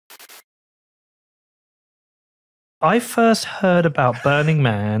I first heard about Burning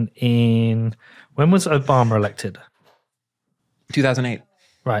Man when was Obama elected? 2008.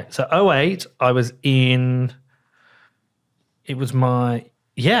 Right. So 2008, I was in. It was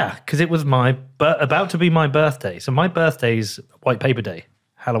because it was about to be my birthday. So my birthday's White Paper Day,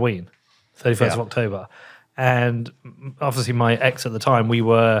 Halloween, 31st of October. And obviously my ex at the time, we'd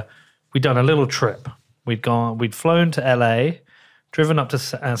done a little trip. We'd flown to LA, driven up to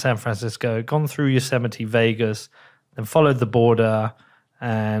San Francisco, gone through Yosemite, Vegas, then followed the border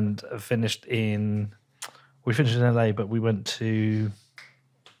and we finished in LA, but we went to,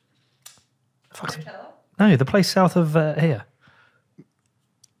 no, the place south of here.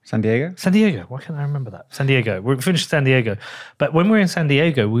 San Diego? San Diego. Why can't I remember that? San Diego. We finished San Diego. But when we were in San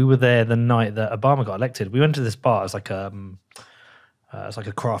Diego, we were there the night that Obama got elected. We went to this bar. It's like a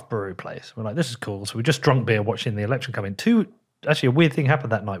craft brewery place. We're like, this is cool. So we just drunk beer watching the election come in. Actually, a weird thing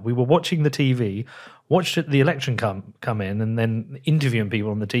happened that night. We were watching the TV, watched the election come in, and then interviewing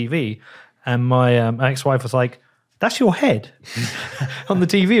people on the TV. And my ex-wife was like, that's your head on the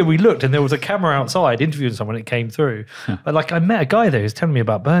TV. And we looked and there was a camera outside interviewing someone. It came through. But like I met a guy there who's telling me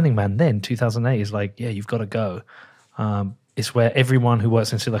about Burning Man then, 2008. He's like, yeah, you've got to go. It's where everyone who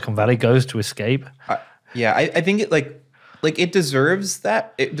works in Silicon Valley goes to escape. I think it it deserves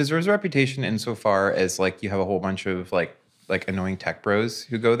that. It deserves a reputation insofar as like you have a whole bunch of like annoying tech bros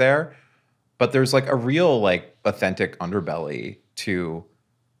who go there. But there's like a real like authentic underbelly to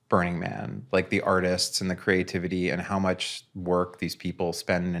Burning Man, like the artists and the creativity and how much work these people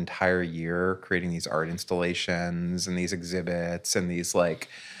spend an entire year creating these art installations and these exhibits and these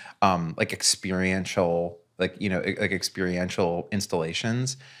experiential experiential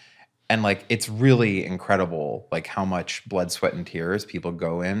installations. And like it's really incredible like how much blood, sweat, and tears people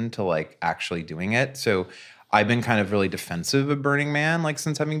go into like actually doing it. So I've been kind of really defensive of Burning Man like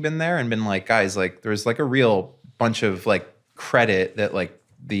since having been there and been like, guys, like there's like a real bunch of like credit that like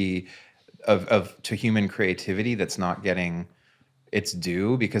to human creativity that's not getting its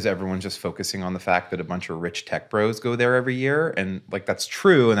due because everyone's just focusing on the fact that a bunch of rich tech bros go there every year. And like, that's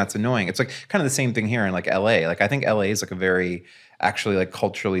true. And that's annoying. It's like kind of the same thing here in like LA. Like, I think LA is like a very actually like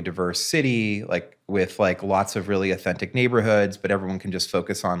culturally diverse city, like with like lots of really authentic neighborhoods, but everyone can just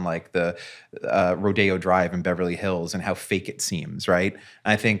focus on like the Rodeo Drive in Beverly Hills and how fake it seems, right?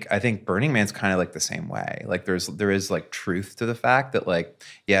 And I think Burning Man's kind of like the same way. Like there is like truth to the fact that like,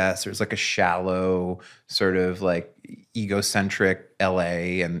 yes, there's like a shallow sort of like egocentric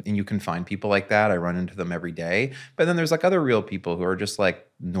LA and you can find people like that. I run into them every day. But then there's like other real people who are just like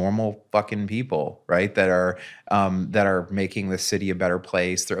normal fucking people, right? That are making the city a better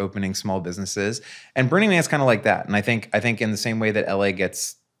place. They're opening small businesses. And Burning Man's kind of like that. And I think in the same way that LA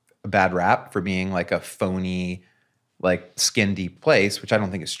gets a bad rap for being like a phony, like skin deep place, which I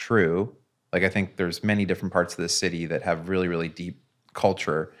don't think is true. Like I think there's many different parts of the city that have really, really deep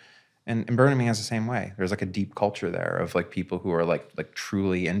culture. And Burning Man is the same way. There's like a deep culture there of like people who are like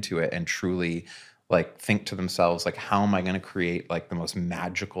truly into it and truly like think to themselves, like, how am I going to create like the most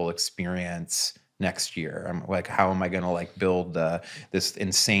magical experience next year? I'm like, how am I going to like build this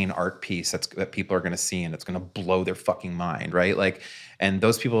insane art piece that people are going to see and it's going to blow their fucking mind, right? Like, and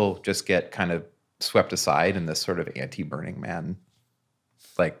those people just get kind of swept aside in this sort of anti-Burning Man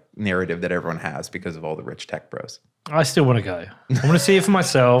like narrative that everyone has because of all the rich tech bros. I still want to go. I want to see it for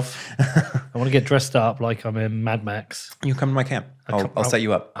myself. I want to get dressed up like I'm in Mad Max. You come to my camp. I'll set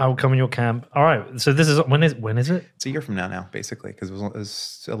you up. I'll come in your camp. All right. So this is when is it? It's a year from now, basically, because it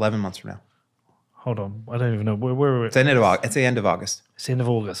was 11 months from now. Hold on. I don't even know. Where it's the end of August. It's the end of August. It's the end of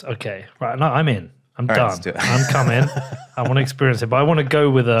August. Okay. Right. No, I'm in. I'm all done. Right, let's do it. I'm coming. I want to experience it, but I want to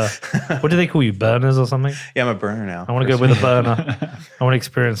go with what do they call you? Burners or something? Yeah, I'm a burner now. I want to go with a burner. I want to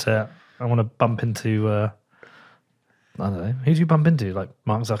experience it. I want to bump into, I don't know. Who do you bump into? Like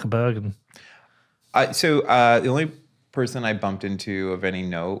Mark Zuckerberg? The only person I bumped into of any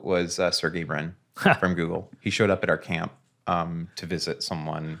note was Sergey Brin from Google. He showed up at our camp to visit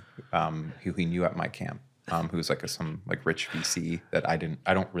someone who he knew at my camp. Who's like some like rich VC that I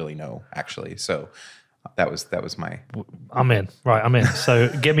don't really know actually. So that was my. I'm in. Right, I'm in. So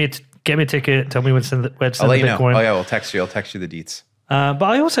get me a ticket. Tell me where to send the Bitcoin. I'll let you know. Oh yeah, I'll text you. I'll text you the deets. But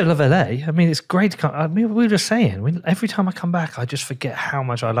I also love LA. I mean, it's great to come. I mean, we were just saying, every time I come back, I just forget how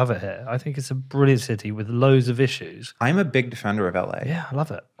much I love it here. I think it's a brilliant city with loads of issues. I'm a big defender of LA. Yeah, I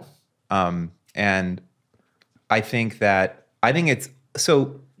love it. And I think it's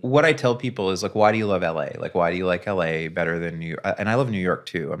so. What I tell people is like, why do you love LA? Like, why do you like LA better than New York? And I love New York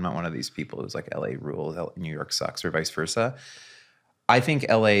too. I'm not one of these people who's like LA rules, New York sucks, or vice versa. I think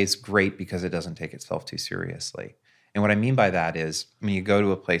LA is great because it doesn't take itself too seriously. And what I mean by that is when you go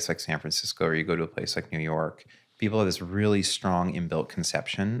to a place like San Francisco or you go to a place like New York, people have this really strong inbuilt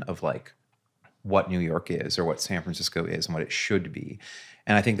conception of like what New York is or what San Francisco is and what it should be.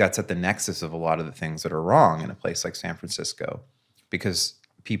 And I think that's at the nexus of a lot of the things that are wrong in a place like San Francisco, because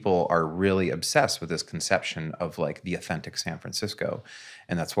people are really obsessed with this conception of like the authentic San Francisco.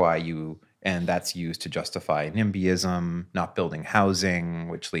 And that's that's used to justify NIMBYism, not building housing,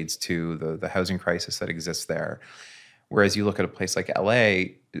 which leads to the housing crisis that exists there. Whereas you look at a place like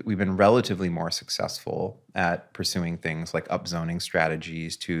LA, we've been relatively more successful at pursuing things like upzoning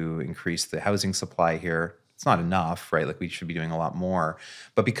strategies to increase the housing supply here. It's not enough, right? Like we should be doing a lot more.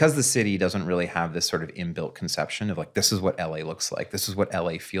 But because the city doesn't really have this sort of inbuilt conception of like, this is what LA looks like, this is what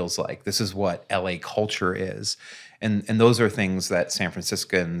LA feels like, this is what LA culture is. And those are things that San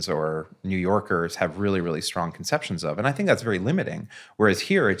Franciscans or New Yorkers have really, really strong conceptions of. And I think that's very limiting. Whereas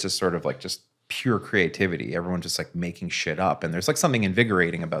here, it's just sort of like just pure creativity. Everyone's just like making shit up. And there's like something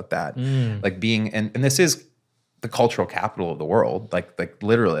invigorating about that. Like being, and this is the cultural capital of the world, like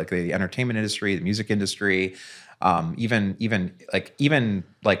literally like the entertainment industry, the music industry, even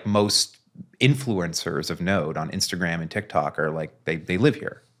most influencers of note on Instagram and TikTok are like, they live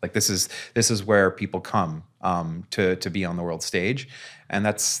here. Like this is where people come to be on the world stage. And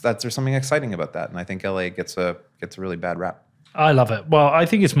there's something exciting about that. And I think LA gets a really bad rap. I love it. Well, I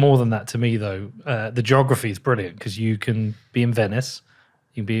think it's more than that to me, though. The geography is brilliant because you can be in Venice,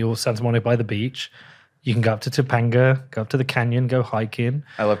 you can be all Santa Monica by the beach, you can go up to Topanga, go up to the canyon, go hiking.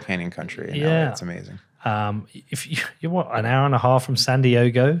 I love canyon country. Yeah, LA. It's amazing. If you're an hour and a half from San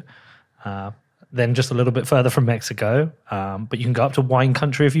Diego, then just a little bit further from Mexico, but you can go up to wine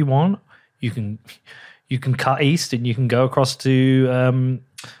country if you want. You can cut east and you can go across to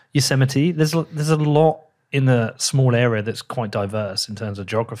Yosemite. There's a lot in a small area that's quite diverse in terms of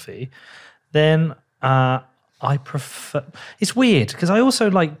geography. Then I prefer. It's weird because I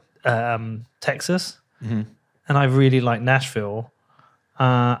also like Texas, and I really like Nashville,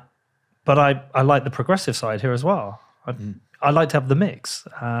 but I like the progressive side here as well. I like to have the mix.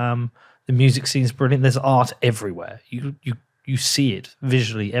 The music scene's brilliant. There's art everywhere. You see it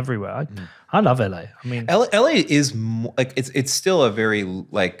visually everywhere. I love LA. I mean, LA is like it's still a very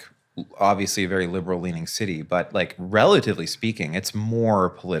like obviously a very liberal leaning city, but like relatively speaking, it's more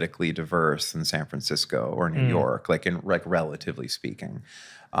politically diverse than San Francisco or New York. Like relatively speaking,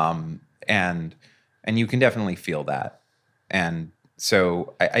 and you can definitely feel that. And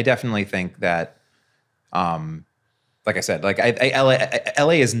so I definitely think that. Like I said, like LA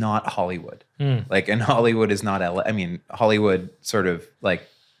is not Hollywood. Like, and Hollywood is not LA. I mean, Hollywood sort of like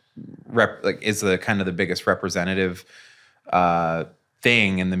is the kind of the biggest representative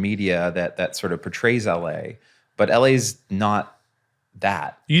thing in the media that sort of portrays LA. But LA is not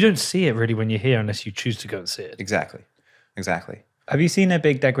that. You don't see it really when you're here unless you choose to go and see it. Exactly. Have you seen a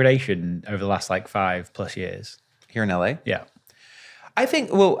big degradation over the last like 5+ years here in LA? Yeah. I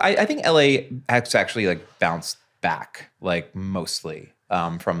think I think LA has actually like bounced back like mostly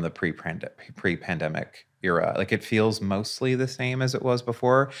from the pre-pandemic era. Like it feels mostly the same as it was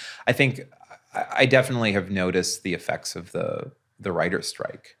before. I think I definitely have noticed the effects of the writer's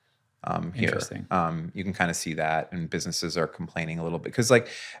strike here. Interesting. You can kind of see that, and businesses are complaining a little bit because like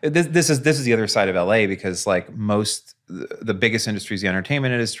this is the other side of LA, because like the biggest industry is the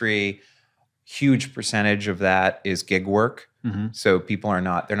entertainment industry. Huge percentage of that is gig work. So people they're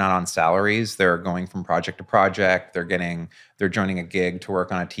not on salaries. They're going from project to project. They're joining a gig to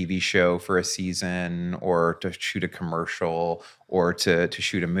work on a TV show for a season, or to shoot a commercial, or to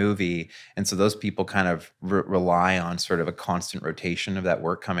shoot a movie. And so those people kind of rely on sort of a constant rotation of that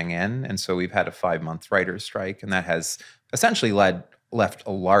work coming in. And so we've had a 5-month writer's strike, and that has essentially left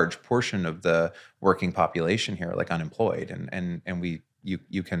a large portion of the working population here like unemployed. And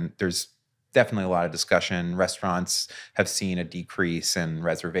there's definitely a lot of discussion. Restaurants have seen a decrease in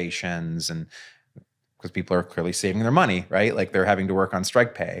reservations, and because people are clearly saving their money, right? Like they're having to work on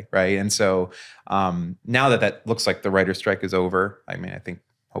strike pay, right? And so now that looks like the writer's strike is over, I mean, I think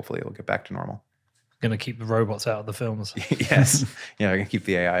hopefully it'll get back to normal. Going to keep the robots out of the films. Yes. Yeah, I can keep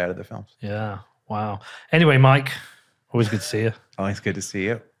the AI out of the films. Yeah. Wow. Anyway, Mike, always good to see you. Always good to see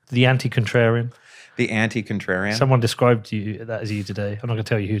you. The anti-contrarian. The anti-contrarian. Someone described that as you today. I'm not going to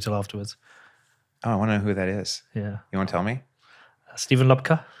tell you who till afterwards. Oh, I want to know who that is. Yeah. You want to tell me? Stephen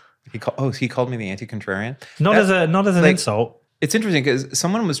Lubka. He called me the anti-contrarian? Not as an insult. It's interesting because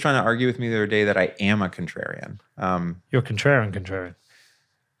someone was trying to argue with me the other day that I am a contrarian. You're a contrarian.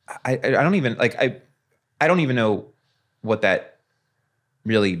 I don't even know what that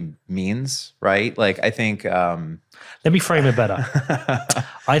really means, right? Like, I think, Let me frame it better.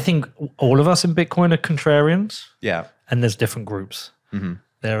 I think all of us in Bitcoin are contrarians, yeah, and there's different groups.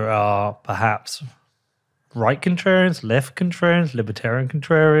 There are perhaps right contrarians, left contrarians, libertarian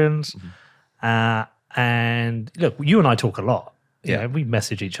contrarians. And look, you and I talk a lot. You Yeah. know, we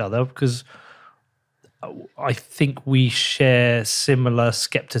message each other because I think we share similar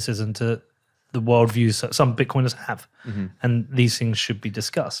skepticism to the worldviews that some Bitcoiners have. And these things should be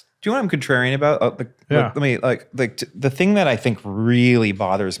discussed. do you know what I'm contrarian about? Let me the thing that I think really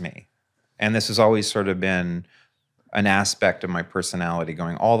bothers me, and this has always sort of been an aspect of my personality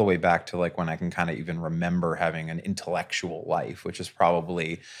going all the way back to like when I can kind of even remember having an intellectual life, which is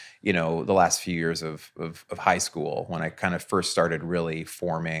probably, you know, the last few years of high school, when I kind of first started really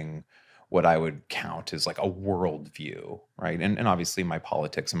forming what I would count as like a worldview, right? And obviously my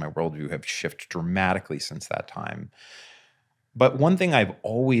politics and my worldview have shifted dramatically since that time. But one thing I've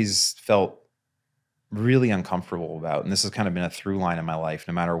always felt really uncomfortable about, and this has kind of been a through line in my life,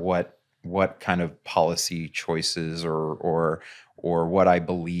 no matter what kind of policy choices or what I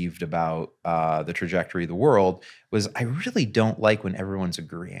believed about the trajectory of the world, was I really don't like when everyone's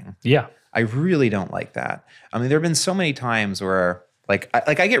agreeing. Yeah. I really don't like that. I mean, there have been so many times where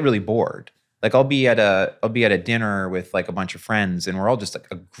I get really bored. Like I'll be at a dinner with like a bunch of friends and we're all just like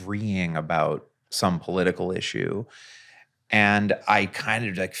agreeing about some political issue. And I kind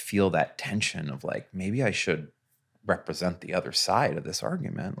of like feel that tension of like, maybe I should represent the other side of this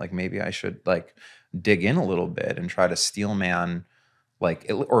argument. Like maybe I should like dig in a little bit and try to steelman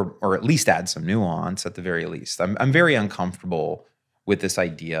like, or at least add some nuance at the very least. I'm very uncomfortable with this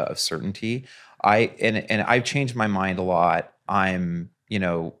idea of certainty. And I've changed my mind a lot. I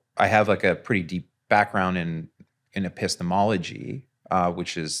have like a pretty deep background in epistemology,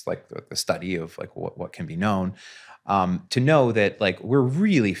 which is like the study of like what can be known, to know that like we're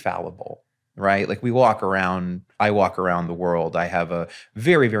really fallible, right? Like I walk around the world. I have a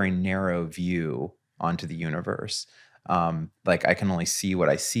very, very narrow view onto the universe. Like I can only see what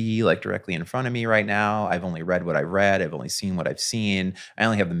I see like directly in front of me right now. I've only read what I've read. I've only seen what I've seen. I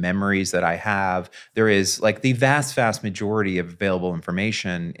only have the memories that I have. There is like the vast, vast majority of available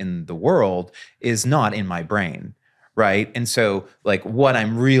information in the world is not in my brain. Right. And so like what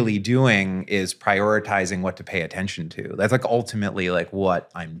I'm really doing is prioritizing what to pay attention to. That's like ultimately like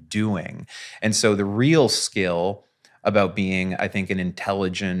what I'm doing. And so the real skill about being, I think, an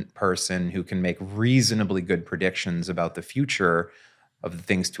intelligent person who can make reasonably good predictions about the future of the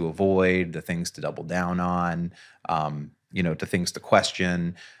things to avoid, the things to double down on, to things to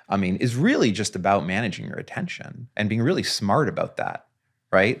question, I mean, is really just about managing your attention and being really smart about that.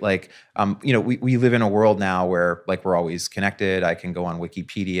 Right? Like, we live in a world now where like we're always connected. I can go on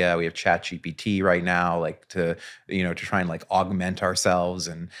Wikipedia. We have ChatGPT right now, like to try and like augment ourselves.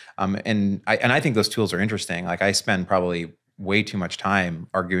 And I think those tools are interesting. Like I spend probably way too much time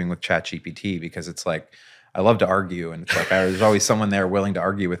arguing with ChatGPT because it's like, I love to argue, and it's like there's always someone there willing to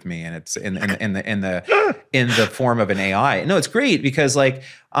argue with me, and it's in the form of an AI. No, it's great because I'll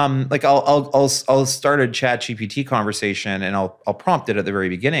start a ChatGPT conversation, and I'll prompt it at the very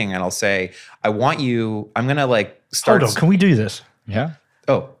beginning, and I'll say, I'm gonna like start. Hold on, can we do this? Yeah.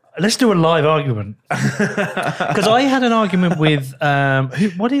 Oh, let's do a live argument because I had an argument with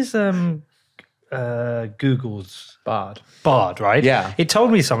what is Google's Bard, right? Yeah. It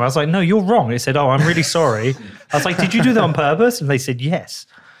told me something. I was like, no, you're wrong. It said, oh, I'm really sorry. I was like, did you do that on purpose? And they said, yes.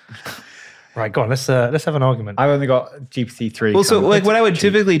 Right, go on. Let's have an argument. I've only got GPT-3. Well, so like what I would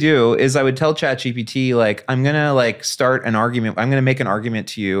typically do is I would tell ChatGPT, like, I'm going to like start an argument. I'm going to make an argument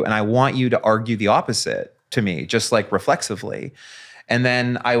to you, and I want you to argue the opposite to me, just like reflexively. And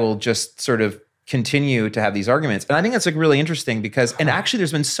then I will just sort of continue to have these arguments. And I think that's like really interesting because, and actually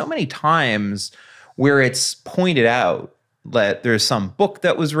there's been so many times where it's pointed out that there's some book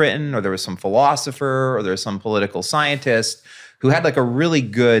that was written, or there was some philosopher, or there's some political scientist who had like a really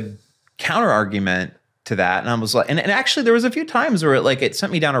good counter argument to that. And I was like, and actually there was a few times where it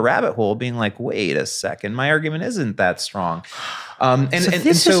sent me down a rabbit hole being like, wait a second, my argument isn't that strong.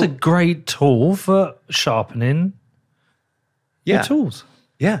 This is a great tool for sharpening your tools.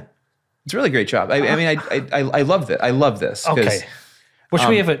 Yeah. It's a really great job. I mean, I love it. I love this. Okay. Well, should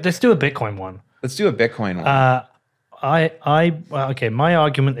we have let's do a Bitcoin one. Let's do a Bitcoin one. Okay, my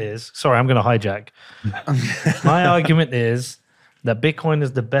argument is, sorry, I'm going to hijack. My argument is that Bitcoin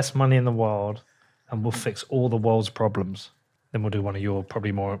is the best money in the world and will fix all the world's problems. Then we'll do one of your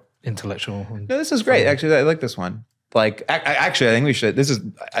probably more intellectual. No, this is great. Actually, I like this one. Like, actually, I think we should.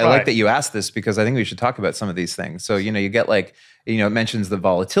 I like that you asked this because I think we should talk about some of these things. So, you get like, it mentions the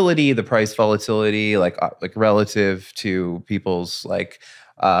volatility, the price volatility, like relative to people's like,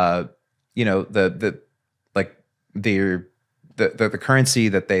 the currency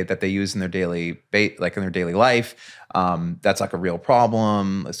that they use in their daily life. That's like a real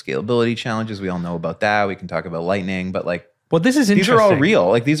problem. The scalability challenges, we all know about that. We can talk about Lightning, but like, well, this is interesting. These are all real.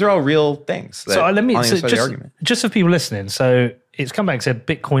 Like, these are all real things. So let me just for people listening. So it's come back and said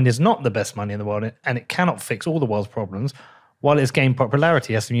Bitcoin is not the best money in the world, and it cannot fix all the world's problems. While it's gained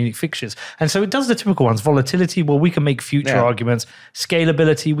popularity, it has some unique features. And so it does the typical ones. Volatility, well, we can make future arguments.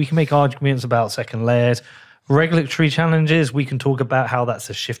 Scalability, we can make arguments about second layers. Regulatory challenges, we can talk about how that's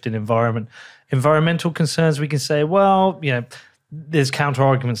a shift in environment. Environmental concerns, we can say, well, there's counter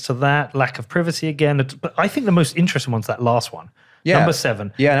arguments to that. Lack of privacy again. But I think the most interesting one's that last one. Yeah. Number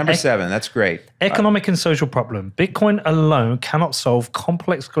 7. Yeah, number 7. That's great. Economic and social problem. Bitcoin alone cannot solve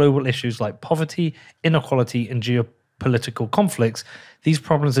complex global issues like poverty, inequality, and geopolitical conflicts. These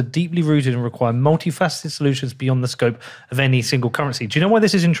problems are deeply rooted and require multifaceted solutions beyond the scope of any single currency. Do you know why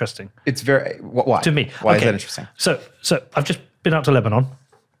this is interesting? It's very... Why? To me. Why is that interesting? So I've just been out to Lebanon,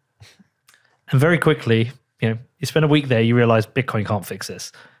 and very quickly, you spend a week there, you realize Bitcoin can't fix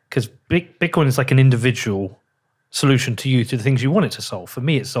this, because Bitcoin is like an individual solution to you, to the things you want it to solve. For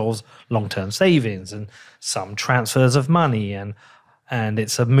me, it solves long-term savings and some transfers of money, and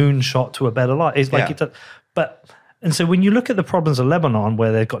it's a moonshot to a better life. It's like and so when you look at the problems of Lebanon,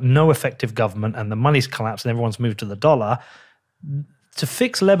 where they've got no effective government and the money's collapsed and everyone's moved to the dollar, to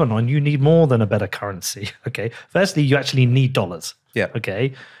fix Lebanon, you need more than a better currency. Okay, firstly, you actually need dollars. Yeah.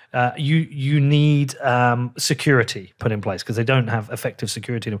 Okay. You need security put in place because they don't have effective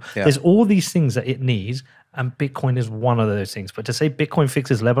security. Yeah. There's all these things that it needs, and Bitcoin is one of those things. But to say Bitcoin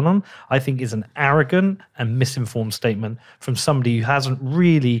fixes Lebanon, I think is an arrogant and misinformed statement from somebody who hasn't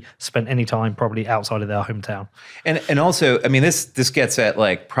really spent any time probably outside of their hometown. And also, I mean, this gets at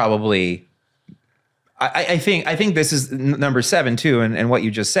like probably... I think this is number 7 too, and what you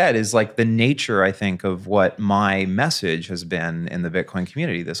just said is like the nature, I think, of what my message has been in the Bitcoin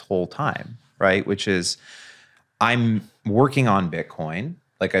community this whole time, right? Which is, I'm working on Bitcoin.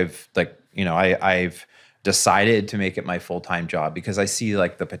 Like I've decided to make it my full-time job because I see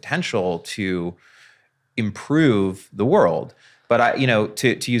like the potential to improve the world. But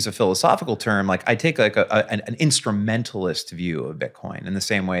to use a philosophical term, like I take like an instrumentalist view of Bitcoin in the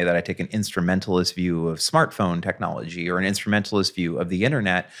same way that I take an instrumentalist view of smartphone technology or an instrumentalist view of the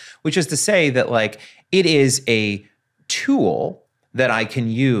internet, which is to say that like it is a tool that I can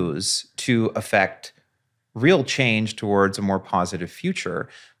use to affect real change towards a more positive future.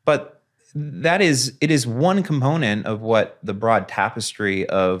 But it is one component of what the broad tapestry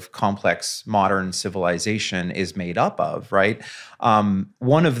of complex modern civilization is made up of, right?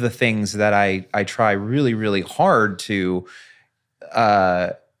 One of the things that I try really, really hard to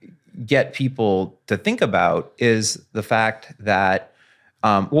get people to think about is the fact that,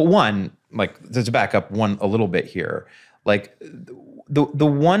 one, like, to back up a little bit here, like the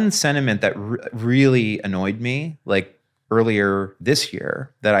one sentiment that really annoyed me, like, earlier this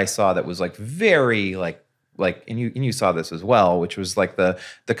year that I saw that was like very like and you saw this as well, which was like the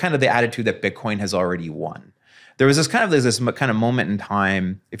kind of the attitude that Bitcoin has already won. There's this kind of moment in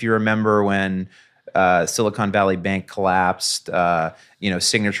time, if you remember, when Silicon Valley Bank collapsed,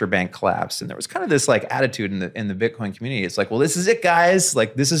 Signature Bank collapsed, and there was kind of this like attitude in the Bitcoin community. It's like, well, this is it, guys.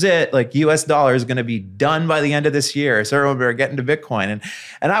 Like, this is it. Like, U.S. dollar is going to be done by the end of this year, so everyone better get into Bitcoin.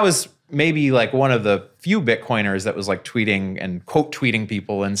 And I was maybe like one of the few Bitcoiners that was like tweeting and quote tweeting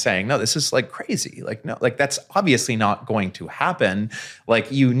people and saying, no, this is like crazy. Like, no, like that's obviously not going to happen.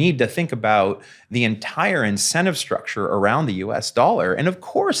 Like, you need to think about the entire incentive structure around the US dollar. And of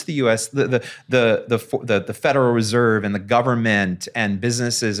course the US, the Federal Reserve and the government and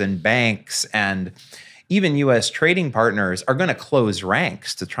businesses and banks and even U.S. trading partners are going to close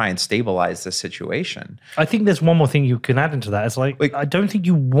ranks to try and stabilize the situation. I think there's one more thing you can add into that. It's like I don't think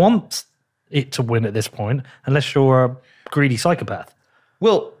you want it to win at this point unless you're a greedy psychopath.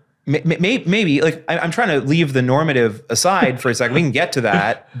 Well, maybe. Like, I'm trying to leave the normative aside for a second. We can get to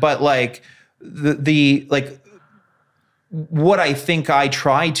that. But like what I think I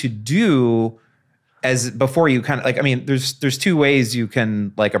try to do before you kind of like, I mean, there's 2 ways you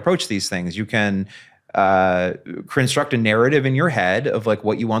can like approach these things. You can construct a narrative in your head of like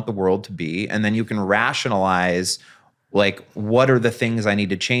what you want the world to be, and then you can rationalize like what are the things I need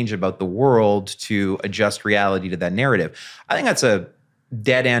to change about the world to adjust reality to that narrative. I think that's a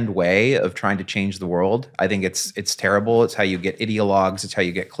dead end way of trying to change the world. I think it's terrible. It's how you get ideologues. It's how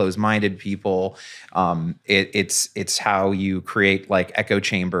you get closed-minded people. It's how you create like echo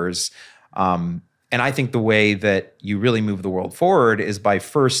chambers. And I think the way that you really move the world forward is by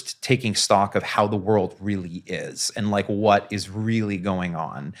first taking stock of how the world really is and like what is really going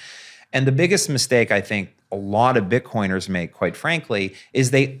on. And the biggest mistake I think a lot of Bitcoiners make, quite frankly,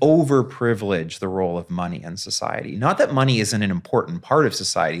 is they overprivilege the role of money in society. Not that money isn't an important part of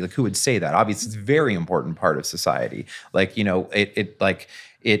society. Like, who would say that? Obviously, it's a very important part of society. Like, you know, it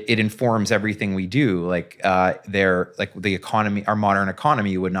informs everything we do. Like, the economy, our modern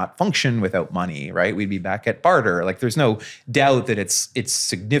economy would not function without money, right? We'd be back at barter. Like, there's no doubt that it's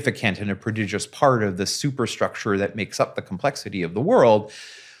significant and a prodigious part of the superstructure that makes up the complexity of the world.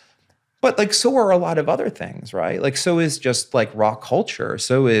 But like, so are a lot of other things, right? Like, so is just like raw culture.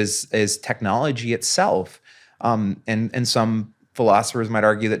 So is technology itself. And some philosophers might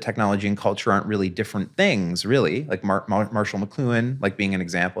argue that technology and culture aren't really different things, really. Like Marshall McLuhan, like being an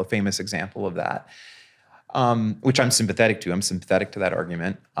example, a famous example of that, which I'm sympathetic to. I'm sympathetic to that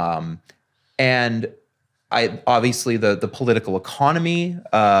argument. And obviously the political economy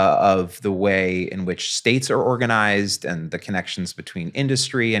of the way in which states are organized and the connections between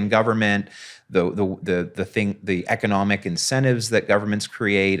industry and government, the economic incentives that governments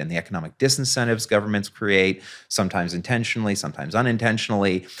create and the economic disincentives governments create, sometimes intentionally, sometimes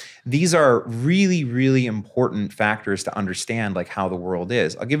unintentionally. These are really, really important factors to understand like how the world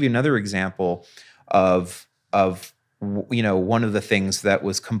is. I'll give you another example of you know, one of the things that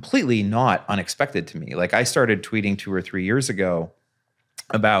was completely not unexpected to me. Like, I started tweeting 2 or 3 years ago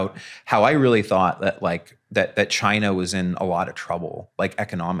about how I really thought that like that China was in a lot of trouble, like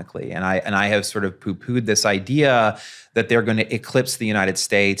economically. And I have sort of poo-pooed this idea that they're going to eclipse the United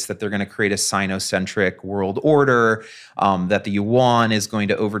States, that they're going to create a Sino-centric world order, that the yuan is going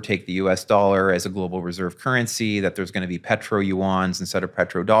to overtake the US dollar as a global reserve currency, that there's going to be petro-yuans instead of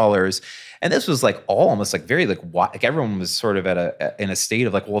petro-dollars. And this was like almost like very like everyone was sort of in a state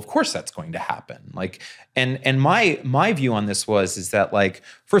of like, well, of course that's going to happen. Like, and my view on this is that like,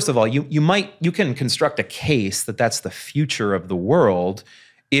 first of all, you can construct a case that that's the future of the world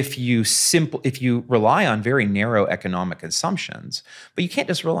if you rely on very narrow economic assumptions. But you can't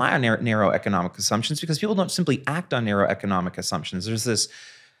just rely on narrow economic assumptions because people don't simply act on narrow economic assumptions. There's this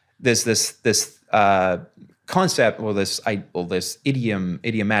concept or this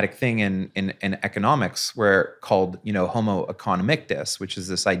idiomatic thing in economics where called, you know, homo economicus, which is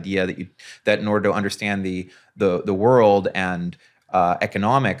this idea that in order to understand the world and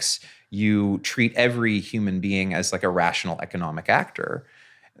economics, you treat every human being as like a rational economic actor,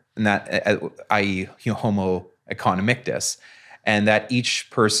 and that, i.e., you know, homo economicus, and that each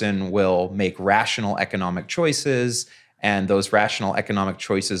person will make rational economic choices, and those rational economic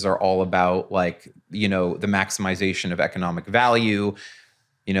choices are all about like, you know, the maximization of economic value,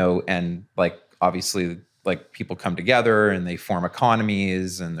 you know, and like obviously like people come together and they form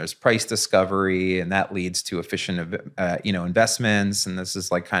economies and there's price discovery and that leads to efficient, you know, investments. And this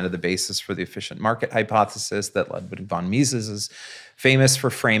is like kind of the basis for the efficient market hypothesis that Ludwig von Mises is famous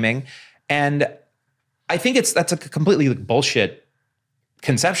for framing. And I think that's a completely like bullshit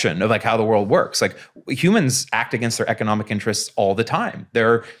conception of like how the world works. Like, humans act against their economic interests all the time.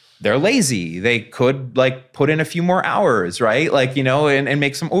 They're lazy. They could like put in a few more hours, right? Like, you know, and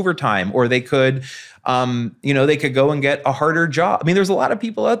make some overtime, or they could, you know, they could go and get a harder job. I mean, there's a lot of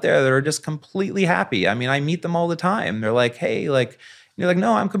people out there that are just completely happy. I mean, I meet them all the time. They're like, hey, like, you're like,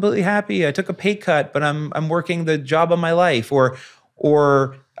 no, I'm completely happy. I took a pay cut, but I'm working the job of my life. Or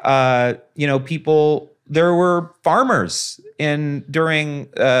you know, there were farmers during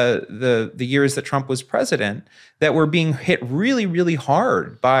the years that Trump was president that were being hit really, really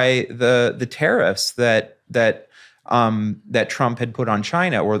hard by the tariffs that Trump had put on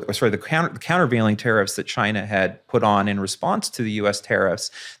China, or sorry, the countervailing tariffs that China had put on in response to the U.S. tariffs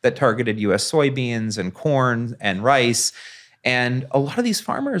that targeted U.S. soybeans and corn and rice. And a lot of these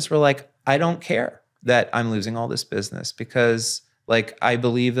farmers were like, I don't care that I'm losing all this business because like, I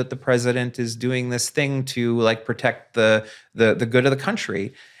believe that the president is doing this thing to like protect the good of the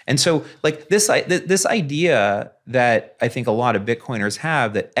country. And so like this idea that I think a lot of Bitcoiners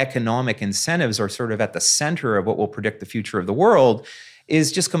have, that economic incentives are sort of at the center of what will predict the future of the world,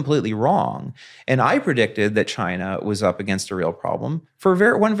 is just completely wrong. And I predicted that China was up against a real problem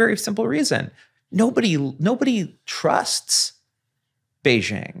for one very simple reason. Nobody trusts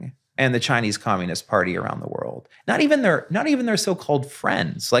Beijing and the Chinese Communist Party around the world. Not even their so-called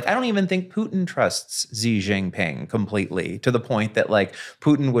friends. Like, I don't even think Putin trusts Xi Jinping completely, to the point that like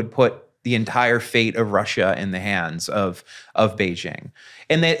Putin would put the entire fate of Russia in the hands of Beijing,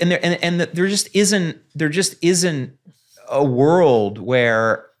 and that there just isn't a world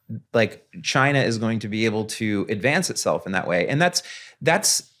where like China is going to be able to advance itself in that way. And that's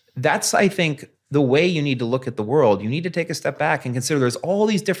I think the way you need to look at the world. You need to take a step back and consider there's all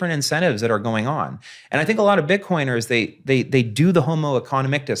these different incentives that are going on. And I think a lot of Bitcoiners, they do the homo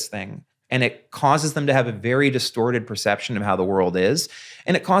economicus thing, and it causes them to have a very distorted perception of how the world is.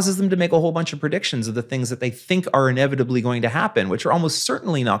 And it causes them to make a whole bunch of predictions of the things that they think are inevitably going to happen, which are almost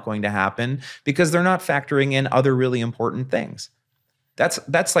certainly not going to happen because they're not factoring in other really important things.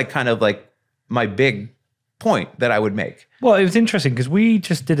 That's like kind of like my big point that I would make. Well, it was interesting because we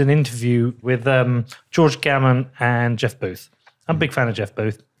just did an interview with George Gammon and Jeff Booth. I'm a big fan of Jeff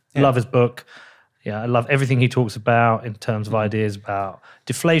Booth. Yeah. Love his book. Yeah, I love everything he talks about in terms of ideas about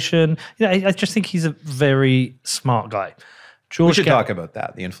deflation. I just think he's a very smart guy. We should talk about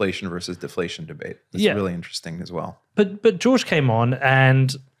that, the inflation versus deflation debate. It's really interesting as well. But George came on,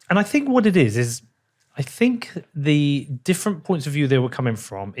 and I think what it is I think the different points of view they were coming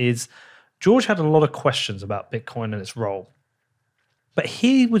from is George had a lot of questions about Bitcoin and its role. But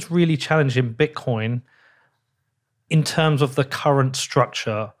he was really challenging Bitcoin in terms of the current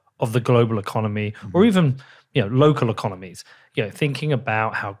structure of the global economy, or even local economies. Thinking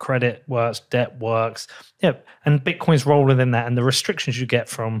about how credit works, debt works, and Bitcoin's role within that, and the restrictions you get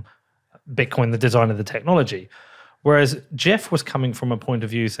from Bitcoin, the design of the technology. Whereas Jeff was coming from a point of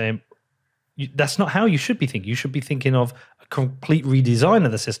view saying, that's not how you should be thinking. You should be thinking of a complete redesign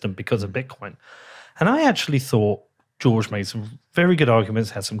of the system because of Bitcoin. And I actually thought George made some very good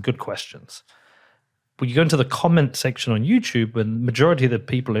arguments, had some good questions. But you go into the comment section on YouTube, and the majority of the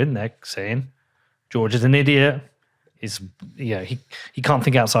people in there saying, George is an idiot. He can't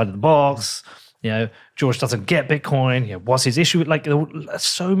think outside of the box. George doesn't get Bitcoin. What's his issue? Like, there were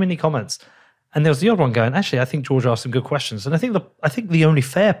so many comments. And there was the odd one going, actually, I think George asked some good questions. And I think the only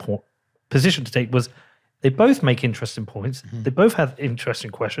fair position to take was they both make interesting points. They both have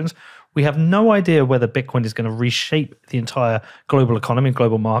interesting questions. We have no idea whether Bitcoin is going to reshape the entire global economy and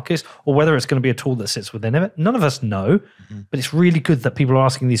global markets, or whether it's going to be a tool that sits within it. None of us know, but it's really good that people are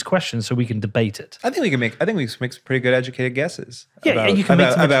asking these questions so we can debate it. I think we can make some pretty good educated guesses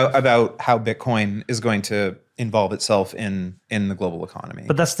about how Bitcoin is going to involve itself in the global economy.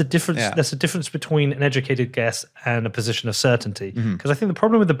 But that's the difference. Yeah. That's the difference between an educated guess and a position of certainty. Because I think the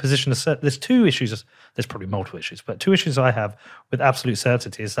problem with the position of certainty, there's two issues. There's probably multiple issues, but two issues I have with absolute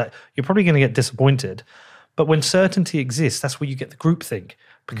certainty is that you're probably going to get disappointed. But when certainty exists, that's where you get the groupthink.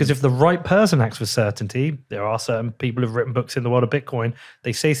 Because if the right person acts with certainty, there are certain people who've written books in the world of Bitcoin.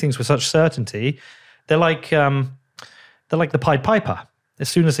 They say things with such certainty. They're like the Pied Piper. As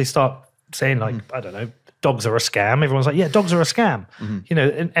soon as they start saying I don't know, dogs are a scam, everyone's like, yeah, dogs are a scam.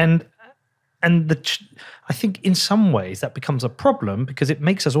 I think in some ways that becomes a problem because it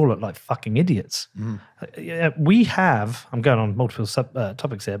makes us all look like fucking idiots. We have, I'm going on multiple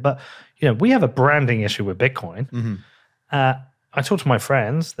topics here, but we have a branding issue with Bitcoin. I talk to my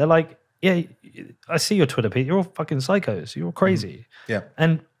friends, they're like, yeah, I see your Twitter, Pete, you're all fucking psychos, you're all crazy. Yeah.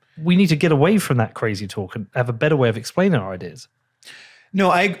 And we need to get away from that crazy talk and have a better way of explaining our ideas. No,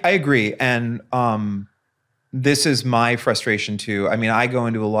 I agree. And this is my frustration too. I mean, I go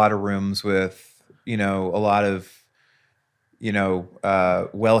into a lot of rooms with, a lot of,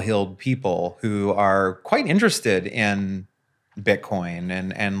 well-heeled people who are quite interested in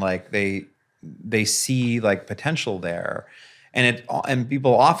Bitcoin and like they see like potential there. And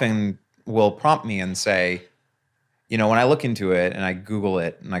people often will prompt me and say, when I look into it and I Google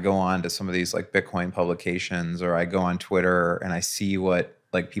it and I go on to some of these like Bitcoin publications, or I go on Twitter and I see what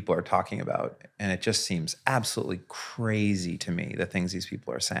like people are talking about, and it just seems absolutely crazy to me, the things these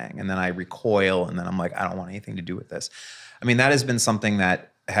people are saying. And then I recoil, and then I'm like, I don't want anything to do with this. I mean, that has been something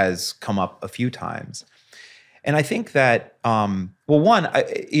that has come up a few times. And I think that,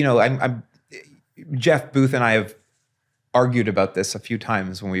 Jeff Booth and I have argued about this a few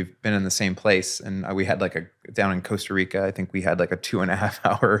times when we've been in the same place. And we had down in Costa Rica, I think we had like a 2.5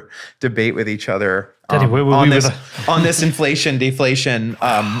 hour debate with each other on this inflation deflation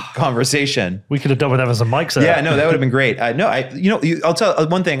conversation. We could have done with having some mics. Yeah, no, that would have been great. I'll tell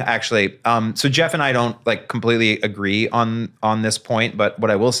one thing actually. So Jeff and I don't like completely agree on this point, but what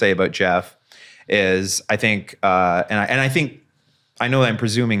I will say about Jeff is I think, I know I'm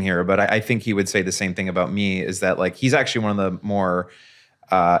presuming here, but I think he would say the same thing about me, is that like he's actually one of the more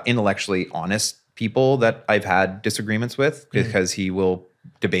intellectually honest people that I've had disagreements with, because he will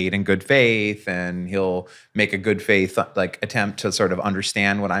debate in good faith and he'll make a good faith like attempt to sort of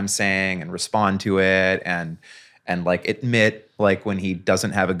understand what I'm saying and respond to it and like admit like when he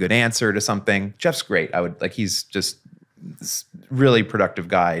doesn't have a good answer to something. Jeff's great. He's just this really productive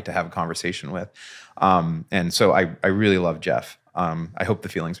guy to have a conversation with. And so I really love Jeff. I hope the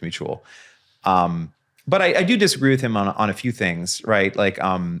feeling's mutual. But I do disagree with him on a few things, right? Like,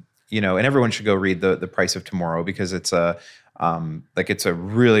 and everyone should go read the Price of Tomorrow, because it's a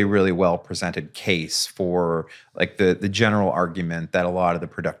really, really well presented case for like the general argument that a lot of the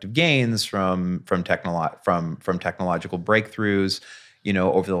productive gains from technological breakthroughs,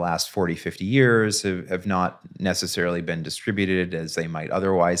 over the last 40, 50 years have not necessarily been distributed as they might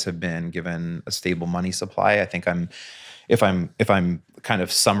otherwise have been given a stable money supply. I think if I'm kind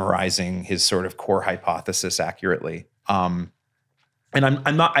of summarizing his sort of core hypothesis accurately. And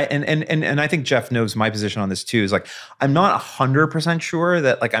I'm not, and I think Jeff knows my position on this too, is like, I'm not 100% sure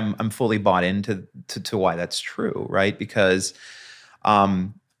that like I'm fully bought into why that's true, right? Because,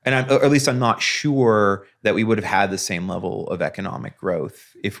 or at least I'm not sure that we would have had the same level of economic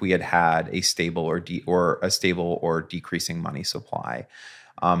growth if we had a stable or decreasing money supply.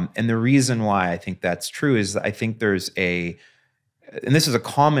 And the reason why I think that's true is I think and this is a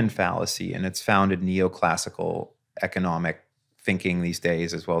common fallacy, and it's found in neoclassical economic thinking these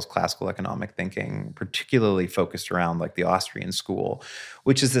days, as well as classical economic thinking, particularly focused around like the Austrian school,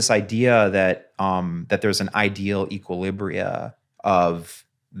 which is this idea that there's an ideal equilibria of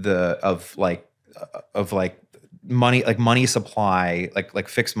money supply, like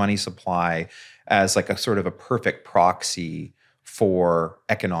fixed money supply, as like a sort of a perfect proxy for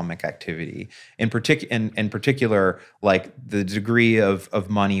economic activity. In particular, like the degree of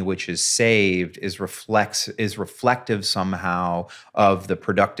money which is saved is reflective somehow of the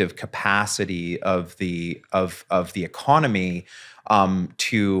productive capacity of the economy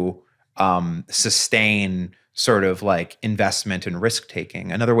to sustain sort of like investment and risk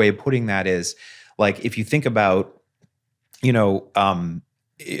taking. Another way of putting that is like, if you think about,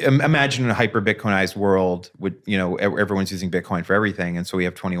 imagine a hyper-Bitcoinized world with, everyone's using Bitcoin for everything. And so we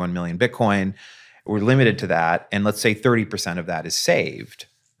have 21 million Bitcoin. We're limited to that. And let's say 30% of that is saved,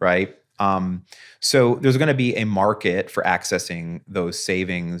 right? So there's going to be a market for accessing those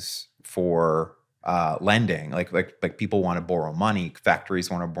savings for lending. Like people want to borrow money.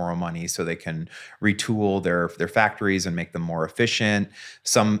 Factories want to borrow money so they can retool their factories and make them more efficient.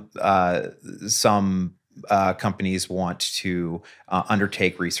 Some companies want to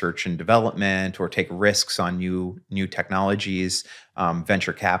undertake research and development or take risks on new technologies.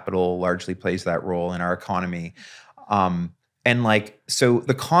 Venture capital largely plays that role in our economy. So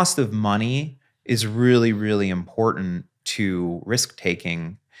the cost of money is really, really important to risk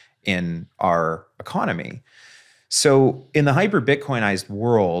taking in our economy. So in the hyper-Bitcoinized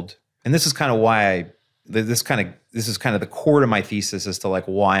world, and this is kind of why this is kind of the core to my thesis as to like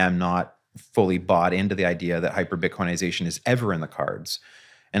why I'm not fully bought into the idea that hyper-Bitcoinization is ever in the cards.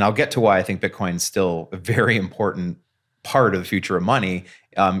 And I'll get to why I think Bitcoin is still a very important part of the future of money,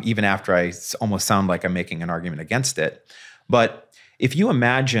 even after I almost sound like I'm making an argument against it. But if you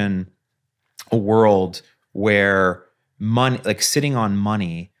imagine a world where money, like sitting on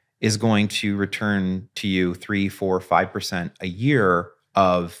money, is going to return to you 3, 4, 5% a year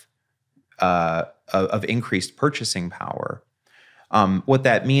of increased purchasing power. What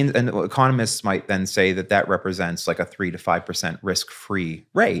that means, and economists might then say that represents like a 3 to 5% risk-free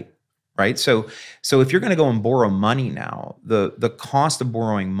rate, right? So if you're going to go and borrow money now, the cost of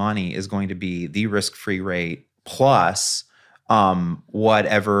borrowing money is going to be the risk-free rate plus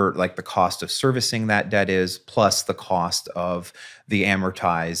whatever like the cost of servicing that debt is, plus the cost of the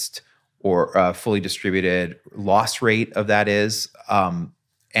amortized or fully distributed loss rate of that is. And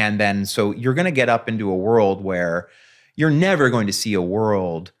then so you're going to get up into a world where you're never going to see a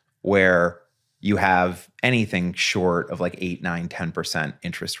world where you have anything short of like 8, 9, 10%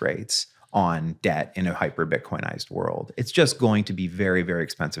 interest rates on debt in a hyper-Bitcoinized world. It's just going to be very, very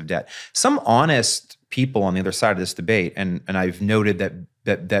expensive debt. Some honest people on the other side of this debate, and I've noted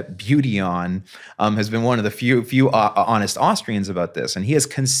that Beautyon has been one of the few honest Austrians about this, and he has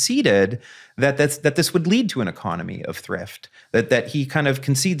conceded that this would lead to an economy of thrift. That he kind of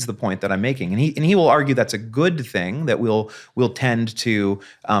concedes the point that I'm making, and he will argue that's a good thing, that we'll tend to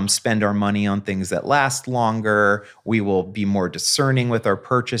spend our money on things that last longer. We will be more discerning with our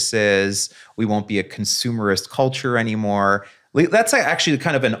purchases. We won't be a consumerist culture anymore. That's actually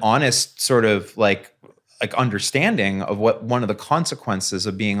kind of an honest sort of like understanding of what one of the consequences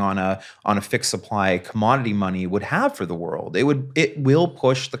of being on a fixed supply commodity money would have for the world. It will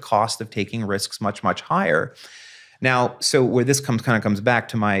push the cost of taking risks much, much higher. Now, so where this comes back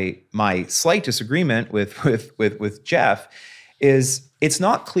to my slight disagreement with Jeff is it's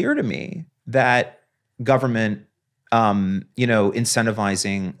not clear to me that government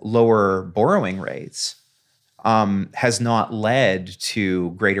incentivizing lower borrowing rates has not led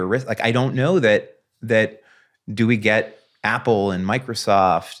to greater risk. Like, I don't know that do we get Apple and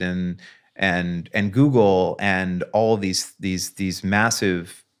Microsoft and Google and all of these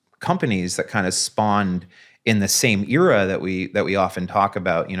massive companies that kind of spawned in the same era that we often talk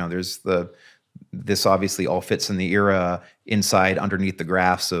about. There's this obviously all fits in the era inside underneath the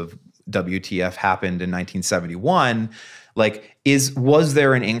graphs of WTF happened in 1971. Like, was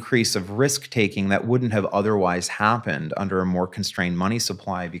there an increase of risk taking that wouldn't have otherwise happened under a more constrained money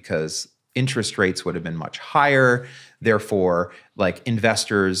supply because interest rates would have been much higher? Therefore, like,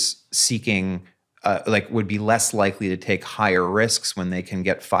 investors seeking would be less likely to take higher risks when they can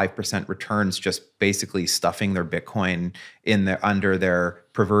get 5% returns just basically stuffing their Bitcoin under their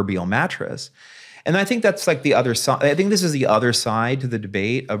proverbial mattress. And I think that's like the other side. I think this is the other side to the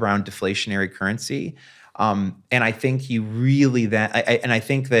debate around deflationary currency. And I think I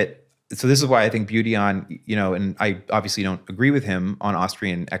think that, so this is why I think Budian, and I obviously don't agree with him on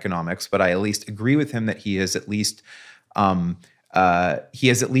Austrian economics, but I at least agree with him that he has at least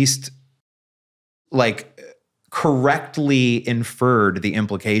like correctly inferred the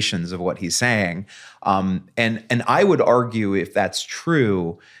implications of what he's saying. And I would argue, if that's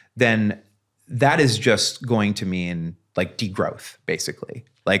true, then that is just going to mean like degrowth, basically.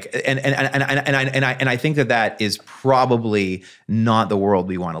 Like, and I think that is probably not the world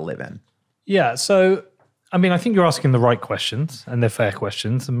we want to live in. Yeah. So, I mean, I think you're asking the right questions, and they're fair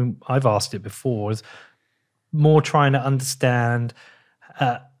questions. I mean, I've asked it before. Is more trying to understand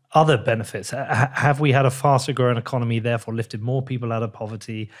other benefits. Have we had a faster growing economy, therefore lifted more people out of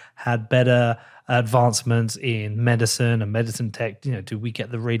poverty, had better advancements in medicine and medicine tech? Do we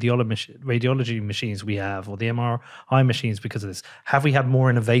get the radiology machines we have, or the MRI machines because of this? Have we had more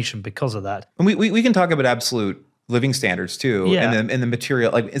innovation because of that? And we can talk about absolute living standards too, yeah. and the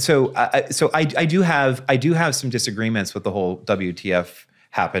material. Like, so I do have some disagreements with the whole WTF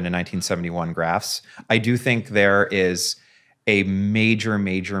happened in 1971 graphs. I do think there is a major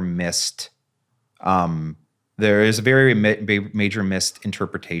missed. There is a very major missed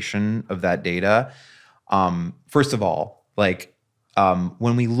interpretation of that data. First of all, like,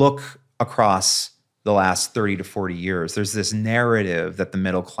 when we look across the last 30 to 40 years, there's this narrative that the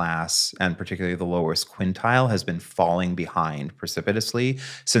middle class, and particularly the lowest quintile, has been falling behind precipitously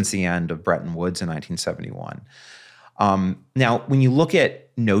since the end of Bretton Woods in 1971. Now, when you look at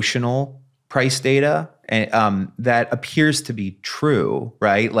notional price data, that appears to be true,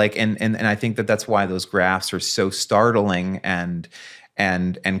 right? Like, and I think that's why those graphs are so startling and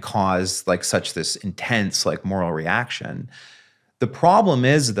cause like such this intense like moral reaction. The problem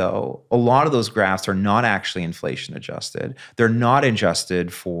is, though, a lot of those graphs are not actually inflation adjusted. They're not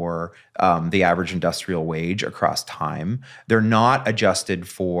adjusted for the average industrial wage across time. They're not adjusted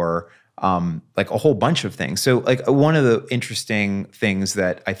for like a whole bunch of things. So, like, one of the interesting things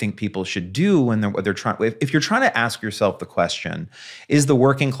that I think people should do when they're trying, if you're trying to ask yourself the question, is the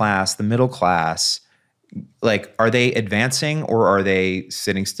working class, the middle class, like, are they advancing, or are they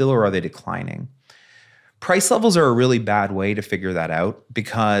sitting still, or are they declining? Price levels are a really bad way to figure that out,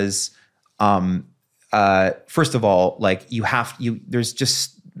 because first of all, like,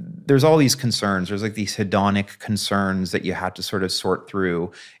 there's all these concerns. There's like these hedonic concerns that you have to sort of sort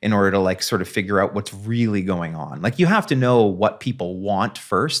through in order to like sort of figure out what's really going on. Like, you have to know what people want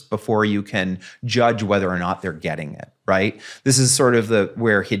first before you can judge whether or not they're getting it, right? This is sort of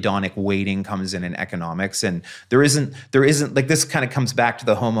where hedonic weighting comes in economics. And there isn't like, this kind of comes back to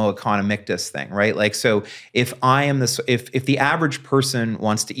the homo economicus thing, right? Like, so if if the average person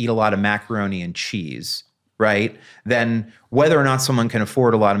wants to eat a lot of macaroni and cheese, right, then whether or not someone can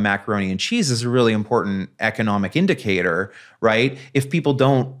afford a lot of macaroni and cheese is a really important economic indicator, right?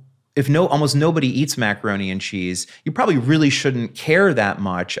 Almost nobody eats macaroni and cheese, you probably really shouldn't care that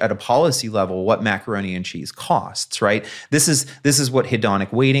much at a policy level what macaroni and cheese costs, right? This is what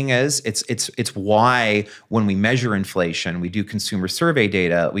hedonic weighting is. It's why when we measure inflation, we do consumer survey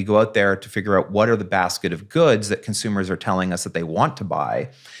data, we go out there to figure out what are the basket of goods that consumers are telling us that they want to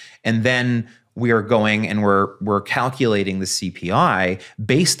buy, and then we are going and we're calculating the CPI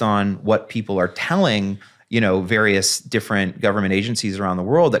based on what people are telling, various different government agencies around the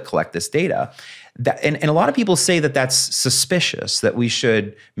world that collect this data. And a lot of people say that that's suspicious, that we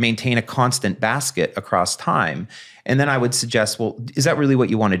should maintain a constant basket across time. And then I would suggest, well, is that really what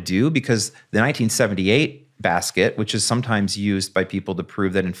you want to do? Because the 1978 basket, which is sometimes used by people to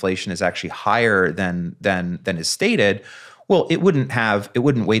prove that inflation is actually higher than is stated, Well, it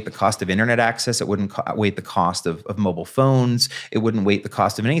wouldn't weight the cost of internet access. It wouldn't weight the cost of mobile phones. It wouldn't weight the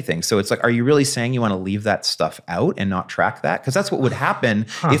cost of anything. So it's like, are you really saying you want to leave that stuff out and not track that? Because that's what would happen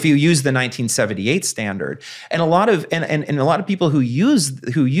if you use the 1978 standard. And a lot of people who use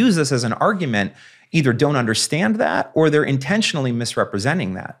this as an argument either don't understand that or they're intentionally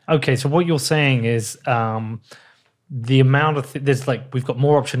misrepresenting that. Okay, so what you're saying is the amount of there's like we've got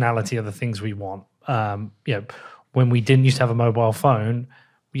more optionality of the things we want. When we didn't used to have a mobile phone,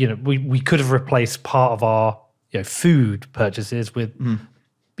 we could have replaced part of our food purchases with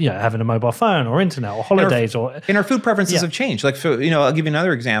having a mobile phone or internet or holidays and our food preferences have changed. Like, so I'll give you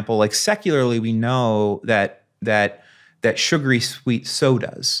another example. Like secularly, we know that sugary sweet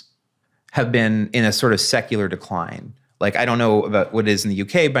sodas have been in a sort of secular decline. Like, I don't know about what it is in the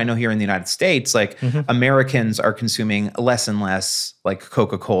UK, but I know here in the United States, like Americans are consuming less and less like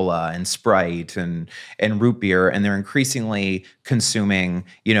Coca-Cola and Sprite and root beer, and they're increasingly consuming,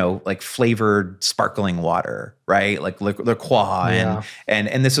 like flavored sparkling water, right? Like La Croix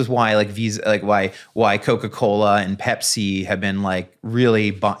and this is why like why Coca-Cola and Pepsi have been like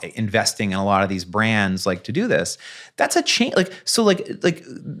really investing in a lot of these brands like to do this. That's a change.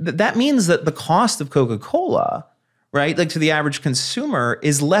 That means that the cost of Coca-Cola, right, like to the average consumer,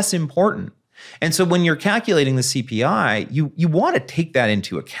 is less important. And so when you're calculating the CPI, you want to take that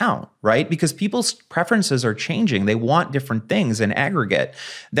into account, right? Because people's preferences are changing. They want different things in aggregate.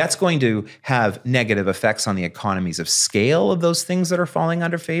 That's going to have negative effects on the economies of scale of those things that are falling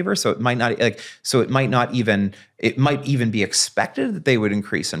under favor. So it might even be expected that they would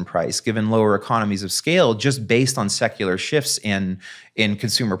increase in price given lower economies of scale just based on secular shifts in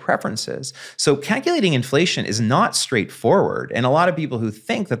consumer preferences. So calculating inflation is not straightforward. And a lot of people who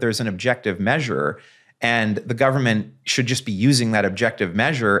think that there's an objective measure and the government should just be using that objective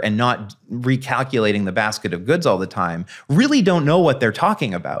measure and not recalculating the basket of goods all the time really don't know what they're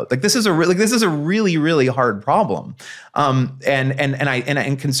talking about. Like this is a really, really hard problem.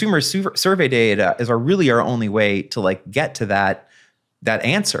 And consumer survey data is our only way to like get to that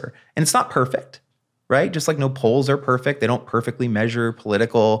answer. And it's not perfect, right? Just like no polls are perfect. They don't perfectly measure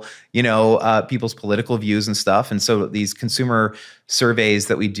political, people's political views and stuff. And so these consumer surveys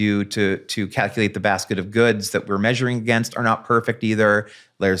that we do to calculate the basket of goods that we're measuring against are not perfect either.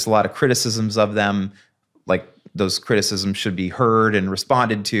 There's a lot of criticisms of them. Like those criticisms should be heard and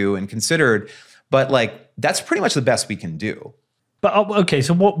responded to and considered. But like, that's pretty much the best we can do. But okay,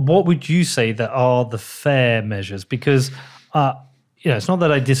 so what would you say that are the fair measures? Because, it's not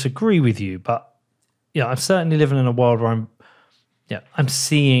that I disagree with you, but I'm certainly living in a world where I'm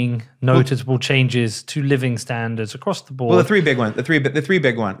seeing noticeable changes to living standards across the board. Well, the three big ones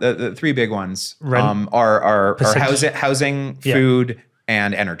are housing, food,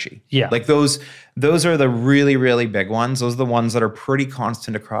 and energy. Yeah, like those are the really, really big ones. Those are the ones that are pretty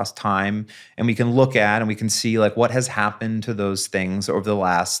constant across time, and we can look at and we can see like what has happened to those things over the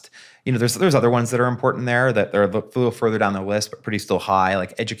last. There's other ones that are important there that are a little further down the list, but pretty still high,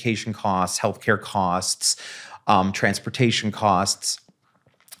 like education costs, healthcare costs, transportation costs.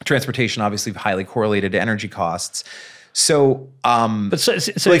 Transportation obviously highly correlated to energy costs. So,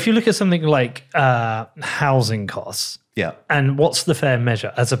 so if you look at something like housing costs, and what's the fair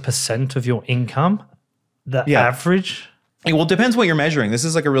measure as a percent of your income? The average. Well, it depends what you're measuring. This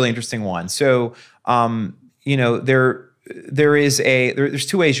is like a really interesting one. So, there's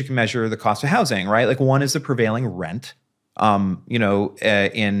two ways you can measure the cost of housing, right? Like one is the prevailing rent,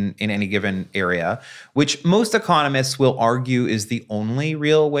 in any given area, which most economists will argue is the only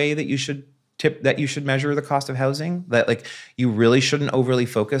real way that you should measure the cost of housing. That like you really shouldn't overly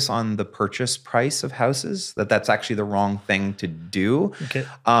focus on the purchase price of houses. That's actually the wrong thing to do. Okay.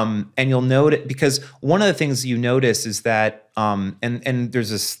 And you'll note it because one of the things you notice is that and there's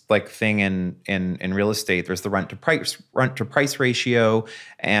this like thing in real estate. There's the rent to price ratio,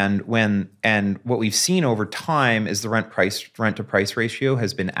 and what we've seen over time is the rent to price ratio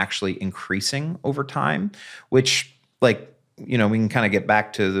has been actually increasing over time, which like. We can kind of get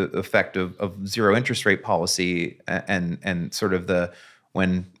back to the effect of zero interest rate policy and sort of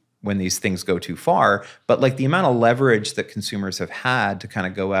when these things go too far. But like the amount of leverage that consumers have had to kind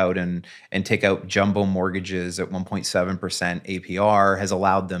of go out and take out jumbo mortgages at 1.7% APR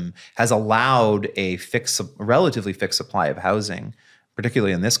has allowed a relatively fixed supply of housing,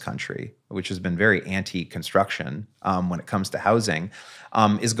 particularly in this country, which has been very anti-construction when it comes to housing,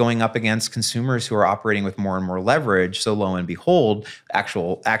 is going up against consumers who are operating with more and more leverage. So lo and behold,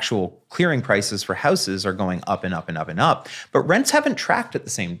 actual clearing prices for houses are going up and up and up and up. But rents haven't tracked at the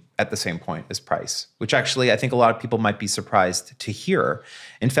same point as price, which actually I think a lot of people might be surprised to hear.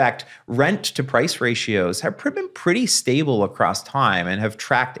 In fact, rent to price ratios have been pretty stable across time and have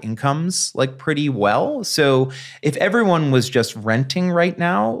tracked incomes like pretty well. So if everyone was just renting right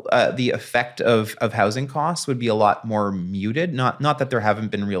now, the effect of housing costs would be a lot more muted. Not that there haven't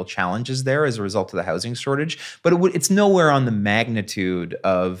been real challenges there as a result of the housing shortage, but it's nowhere on the magnitude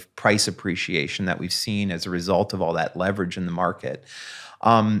of price appreciation that we've seen as a result of all that leverage in the market.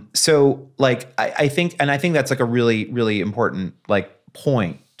 So like I think that's like a really, really important like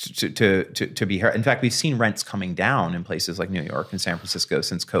point to be heard. In fact, we've seen rents coming down in places like New York and San Francisco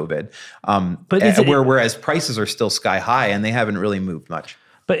since COVID, whereas prices are still sky high and they haven't really moved much.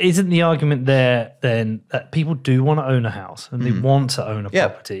 But isn't the argument there then that people do want to own a house and they want to own a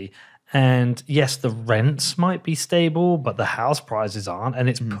property? And yes, the rents might be stable, but the house prices aren't, and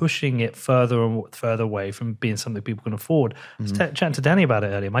it's pushing it further and further away from being something people can afford. I was chatting to Danny about it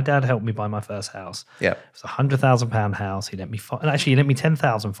earlier. My dad helped me buy my first house. Yeah, it was £100,000 house. He lent me he lent me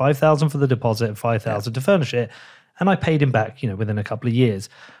 10,000, 5,000 for the deposit, and 5,000 to furnish it, and I paid him back, within a couple of years.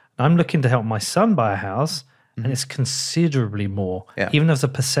 And I'm looking to help my son buy a house. And it's considerably more, even as a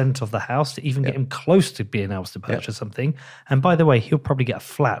percent of the house, to even get him close to being able to purchase something. And by the way, he'll probably get a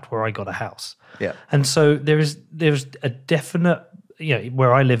flat where I got a house. Yeah. And so there's a definite,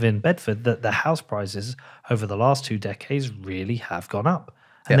 where I live in Bedford, that the house prices over the last 2 decades really have gone up.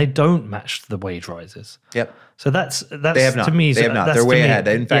 And they don't match the wage rises. Yep. So that's they have not. To me. They have not. They're way ahead.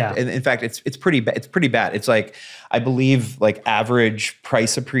 In fact, it's pretty bad. It's pretty bad. It's like I believe like average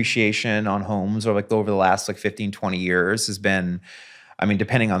price appreciation on homes over the last 15, 20 years has been, I mean,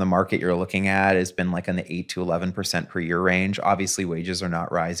 depending on the market you're looking at, has been like in the 8 to 11% per year range. Obviously, wages are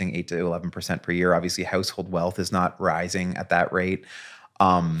not rising 8 to 11% per year. Obviously, household wealth is not rising at that rate.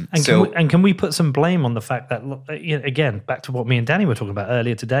 Can we put some blame on the fact that, again, back to what me and Danny were talking about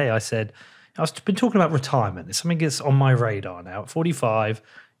earlier today, I said, I've been talking about retirement. It's something that's on my radar now. At 45,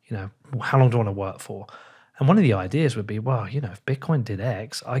 how long do I want to work for? And one of the ideas would be, well, if Bitcoin did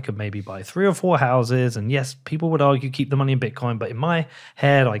X, I could maybe buy 3 or 4 houses. And yes, people would argue keep the money in Bitcoin. But in my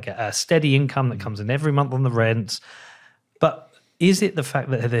head, I get a steady income that comes in every month on the rents. But is it the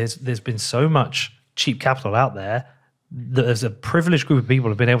fact that there's been so much cheap capital out there that there's a privileged group of people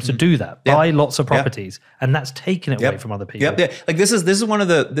who've been able to do that, buy lots of properties, and that's taken it away from other people? Like this is one of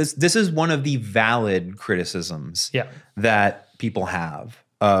the valid criticisms that people have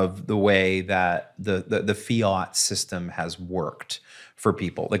of the way that the fiat system has worked for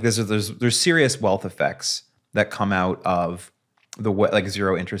people. Like there's serious wealth effects that come out of the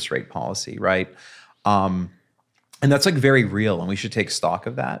zero interest rate policy, right? And that's very real, and we should take stock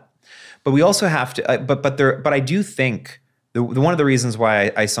of that. But we also have to, but I do think one of the reasons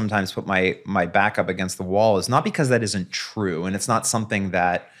why I sometimes put my back up against the wall is not because that isn't true, and it's not something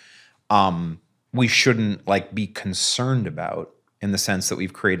that we shouldn't be concerned about, in the sense that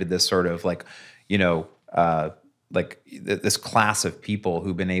we've created this sort of this class of people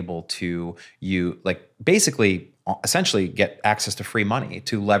who've been able to basically essentially get access to free money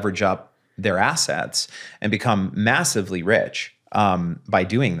to leverage up their assets and become massively rich by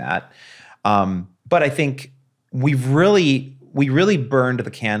doing that. But I think we really burned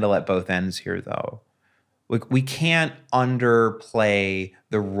the candle at both ends here, though. We can't underplay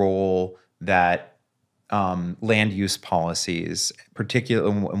the role that land use policies,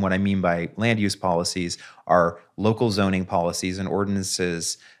 particularly, and what I mean by land use policies are local zoning policies and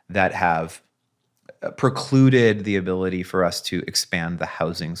ordinances that have precluded the ability for us to expand the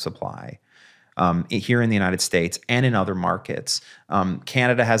housing supply. Here in the United States and in other markets.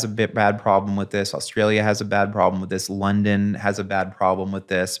 Canada has a bad problem with this. Australia has a bad problem with this. London has a bad problem with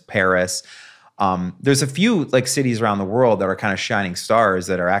this. Paris. There's a few cities around the world that are kind of shining stars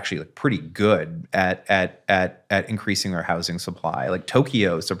that are actually pretty good at increasing their housing supply. Like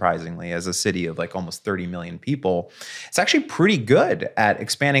Tokyo, surprisingly, as a city of almost 30 million people, it's actually pretty good at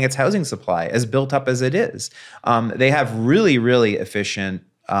expanding its housing supply, as built up as it is. They have really, really efficient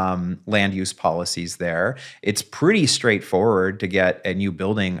land use policies there. It's pretty straightforward to get a new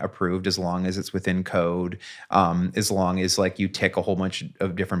building approved as long as it's within code, as long as you tick a whole bunch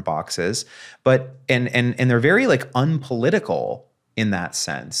of different boxes. But and they're very unpolitical in that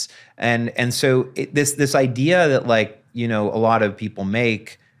sense. And so this idea that a lot of people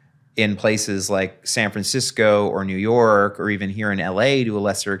make in places like San Francisco or New York or even here in LA to a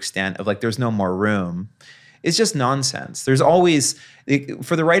lesser extent of there's no more room, is just nonsense. There's always,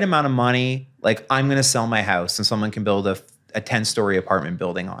 for the right amount of money, like I'm going to sell my house and someone can build a 10-story apartment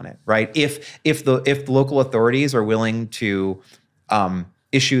building on it, right? If the local authorities are willing to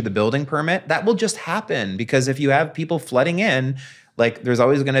issue the building permit, that will just happen, because if you have people flooding in, like there's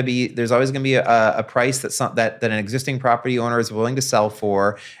always going to be a price that an existing property owner is willing to sell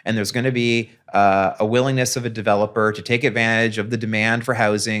for, and there's going to be a willingness of a developer to take advantage of the demand for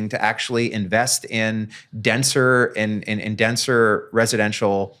housing to actually invest in denser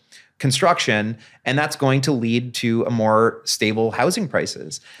residential construction, and that's going to lead to a more stable housing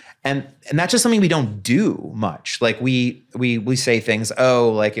prices. And that's just something we don't do much. Like we say things, oh,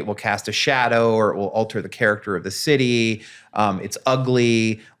 like it will cast a shadow or it will alter the character of the city. It's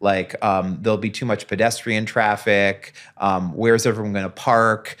ugly. Like there'll be too much pedestrian traffic. Where's everyone going to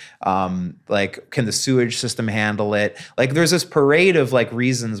park? Like, can the sewage system handle it? Like there's this parade of like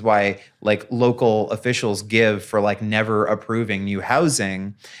reasons why like local officials give for like never approving new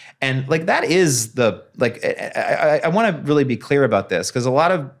housing. And like that is the, like, I want to really be clear about this, because a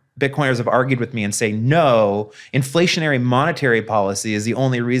lot of Bitcoiners have argued with me and say, no, inflationary monetary policy is the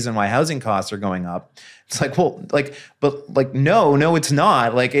only reason why housing costs are going up. It's like, well, like, but like, no, it's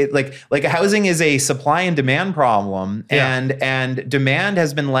not. Like housing is a supply and demand problem, and demand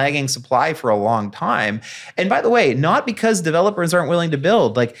has been lagging supply for a long time. And by the way, not because developers aren't willing to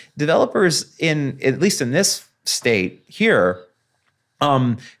build. Like developers at least in this state here,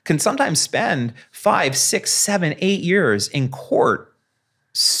 can sometimes spend 5, 6, 7, 8 years in court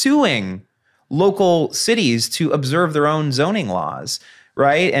suing local cities to observe their own zoning laws,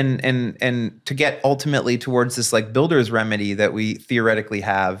 right? And to get ultimately towards this like builder's remedy that we theoretically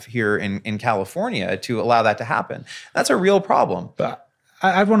have here in California to allow that to happen. That's a real problem. But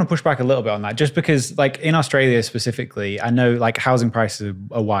I want to push back a little bit on that, just because like in Australia specifically, I know like housing prices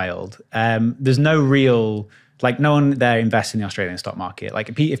are wild. There's no real... Like no one there invests in the Australian stock market. Like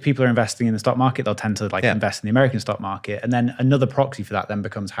if people are investing in the stock market, they'll tend to like invest in the American stock market. And then another proxy for that then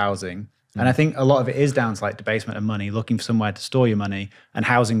becomes housing. And I think a lot of it is down to like debasement of money, looking for somewhere to store your money, and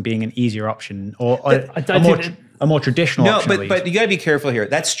housing being an easier option or a more traditional option. No, but you got to be careful here.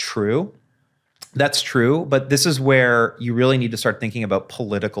 That's true. That's true. But this is where you really need to start thinking about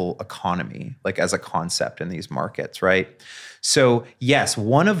political economy, like as a concept in these markets, right? So yes,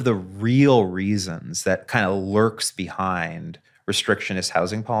 one of the real reasons that kind of lurks behind restrictionist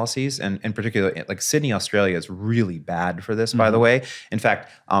housing policies, and in particular, like Sydney, Australia is really bad for this, by the way. In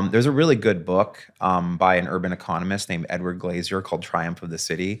fact, there's a really good book by an urban economist named Edward Glazier called Triumph of the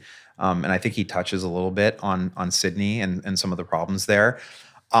City. And I think he touches a little bit on Sydney and some of the problems there.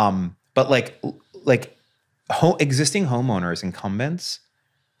 But existing homeowners, incumbents,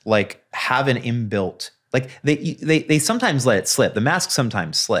 like have an inbuilt, like they sometimes let it slip. The mask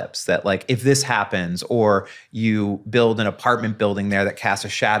sometimes slips that like if this happens, or you build an apartment building there that casts a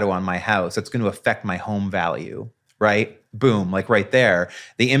shadow on my house, that's going to affect my home value, right? Boom, like right there.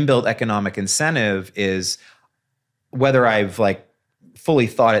 The inbuilt economic incentive is, whether I've like fully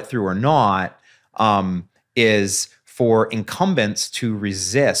thought it through or not, is for incumbents to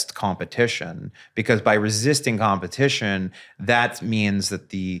resist competition, because by resisting competition, that means that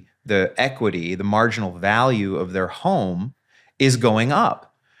the equity, the marginal value of their home is going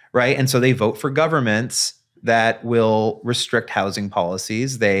up, right? And so they vote for governments that will restrict housing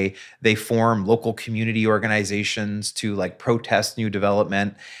policies. They form local community organizations to like protest new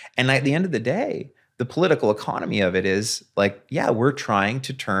development. And at the end of the day, the political economy of it is like, yeah, we're trying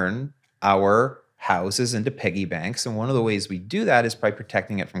to turn our houses into piggy banks. And one of the ways we do that is by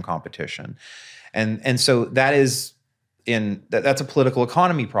protecting it from competition. And so that is that's a political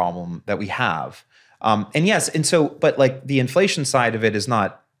economy problem that we have. And yes, and so, but like the inflation side of it is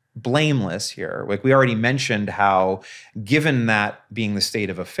not blameless here. Like we already mentioned how, given that being the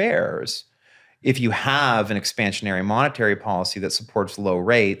state of affairs, if you have an expansionary monetary policy that supports low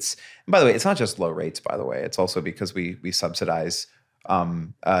rates, and by the way, it's not just low rates, by the way, it's also because we subsidize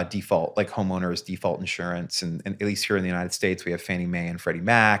default, like homeowners default insurance, and at least here in the United States we have Fannie Mae and Freddie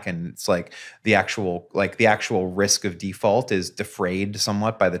Mac, and it's like the actual risk of default is defrayed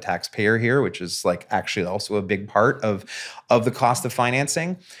somewhat by the taxpayer here, which is like actually also a big part of the cost of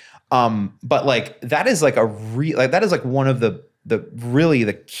financing. But like that is like that is like one of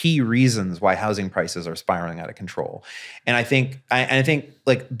the key reasons why housing prices are spiraling out of control. And I think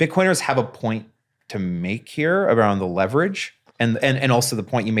like Bitcoiners have a point to make here around the leverage And also the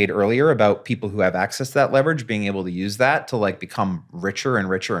point you made earlier about people who have access to that leverage being able to use that to like become richer and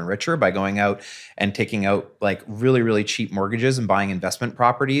richer and richer by going out and taking out like really, really cheap mortgages and buying investment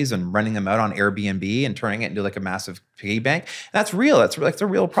properties and renting them out on Airbnb and turning it into like a massive piggy bank. That's real. That's a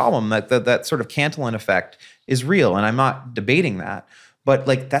real problem. That sort of Cantillon effect is real. And I'm not debating that. But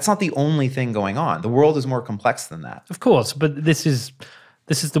like that's not the only thing going on. The world is more complex than that. Of course, but this is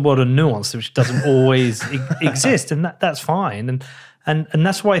the world of nuance, which doesn't always exist, and that's fine. And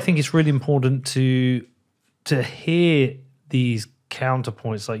that's why I think it's really important to hear these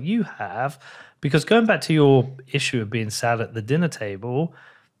counterpoints like you have, because going back to your issue of being sat at the dinner table,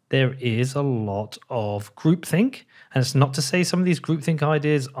 there is a lot of groupthink, and it's not to say some of these groupthink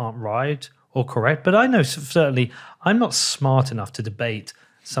ideas aren't right or correct, but I know certainly I'm not smart enough to debate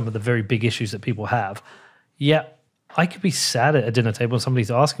some of the very big issues that people have. Yet I could be sat at a dinner table and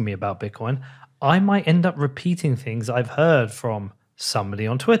somebody's asking me about Bitcoin. I might end up repeating things I've heard from somebody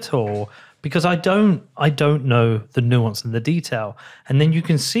on Twitter, or because I don't know the nuance and the detail. And then you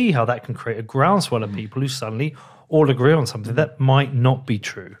can see how that can create a groundswell of people who suddenly all agree on something that might not be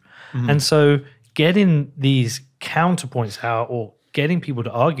true. And so getting these counterpoints out, or getting people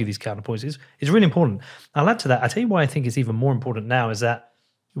to argue these counterpoints is really important. I'll add to that. I tell you why I think it's even more important now is that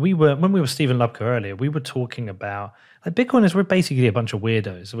when we were Stephen Lubka earlier, we were talking about like Bitcoiners, we're basically a bunch of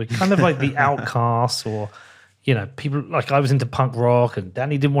weirdos. We're kind of like the outcasts, or, you know, people like I was into punk rock and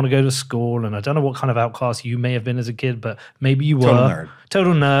Danny didn't want to go to school. And I don't know what kind of outcast you may have been as a kid, but maybe you were.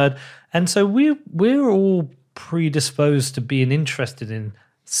 Total nerd. And so we're all predisposed to being interested in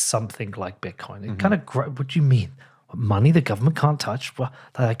something like Bitcoin. It kind of, what do you mean? Money the government can't touch? Well,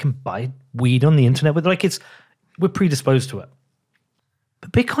 that I can buy weed on the internet with? Like we're predisposed to it.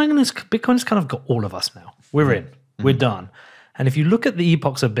 But Bitcoin has kind of got all of us now. We're in. We're done. And if you look at the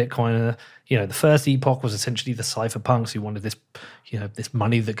epochs of Bitcoin, you know, the first epoch was essentially the cypherpunks who wanted this, you know, this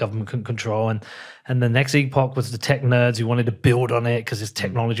money that government couldn't control. And the next epoch was the tech nerds who wanted to build on it because this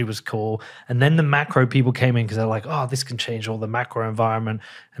technology was cool. And then the macro people came in because they're like, oh, this can change all the macro environment.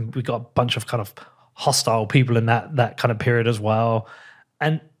 And we got a bunch of kind of hostile people in that kind of period as well.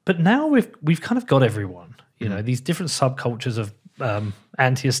 But now we've kind of got everyone, you know, these different subcultures of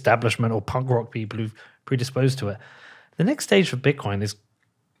anti-establishment or punk rock people who've predisposed to it. The next stage for Bitcoin is,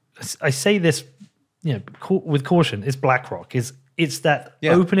 I say this, you know, with caution, is BlackRock. It's that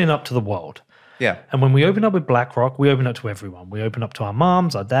opening up to the world. Yeah. And when we open up with BlackRock, we open up to everyone. We open up to our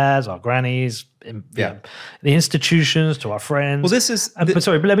moms, our dads, our grannies, the institutions, to our friends. Well, this is... but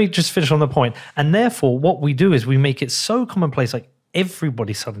let me just finish on the point. And therefore, what we do is we make it so commonplace, like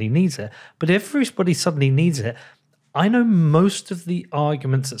everybody suddenly needs it. But if everybody suddenly needs it, I know most of the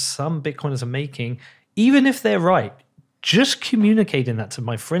arguments that some Bitcoiners are making, even if they're right, just communicating that to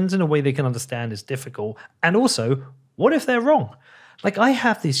my friends in a way they can understand is difficult. And also, what if they're wrong? Like, I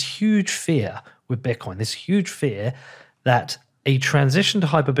have this huge fear with Bitcoin, this huge fear that a transition to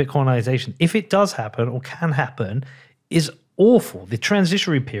hyper-Bitcoinization, if it does happen or can happen, is awful. The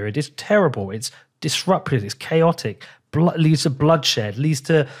transitionary period is terrible. It's disruptive. It's chaotic. Leads to bloodshed. Leads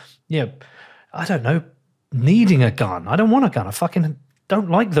to, you know, I don't know, needing a gun. I don't want a gun. I fucking don't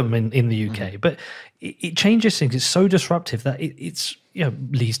like them in the UK. But it changes things. It's so disruptive that it's you know,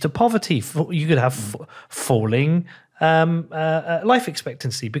 leads to poverty. You could have falling life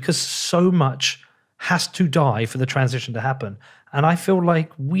expectancy because so much has to die for the transition to happen. And I feel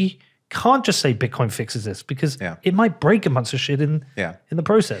like we can't just say Bitcoin fixes this because it might break a bunch of shit in the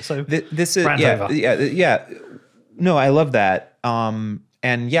process. So this is no, I love that.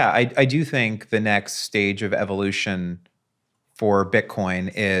 And yeah, I do think the next stage of evolution for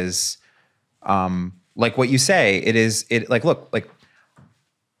Bitcoin is like what you say.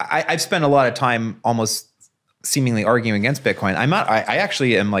 I've spent a lot of time almost seemingly arguing against Bitcoin. I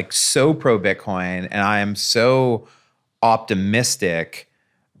actually am like so pro Bitcoin, and I am so optimistic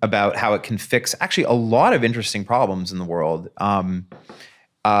about how it can fix actually a lot of interesting problems in the world. And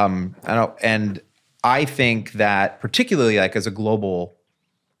I think that particularly like as a global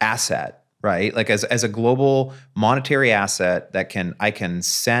asset, right? Like as a global monetary asset that I can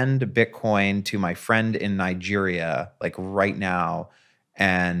send Bitcoin to my friend in Nigeria, like right now,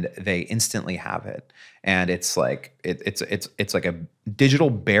 and they instantly have it. And it's like it's like a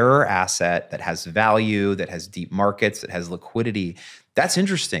digital bearer asset that has value, that has deep markets, that has liquidity. That's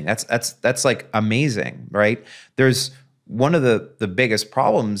interesting. That's like amazing, right? There's one of the biggest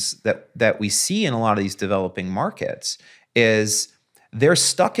problems that we see in a lot of these developing markets is they're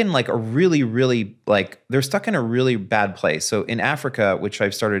stuck in like a really bad place. So in Africa, which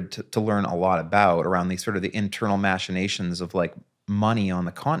I've started to learn a lot about around these sort of the internal machinations of like money on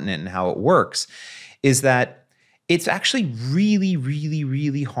the continent and how it works, is that it's actually really, really,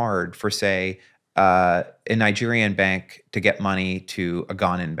 really hard for, say, a Nigerian bank to get money to a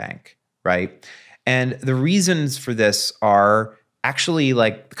Ghanaian bank, right? And the reasons for this are actually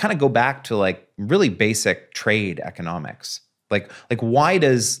like kind of go back to like really basic trade economics. Like why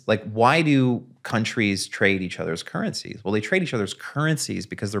do countries trade each other's currencies? Well, they trade each other's currencies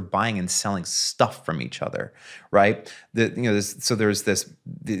because they're buying and selling stuff from each other, right? So there's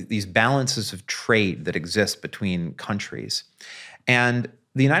these balances of trade that exist between countries, and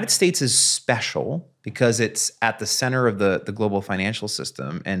the United States is special because it's at the center of the global financial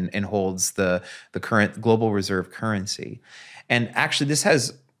system and holds the current global reserve currency. And actually, this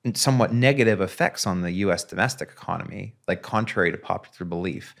has somewhat negative effects on the U.S. domestic economy, like contrary to popular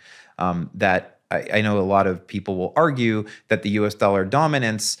belief. That I know a lot of people will argue that the U.S. dollar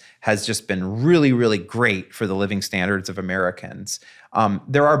dominance has just been really, really great for the living standards of Americans.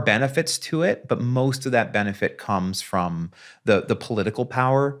 There are benefits to it, but most of that benefit comes from the political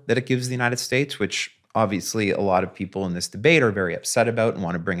power that it gives the United States, which obviously a lot of people in this debate are very upset about and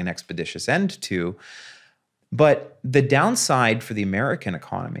want to bring an expeditious end to. But the downside for the American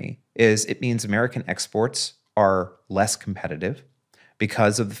economy is it means American exports are less competitive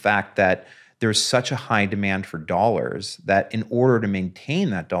because of the fact that there's such a high demand for dollars that in order to maintain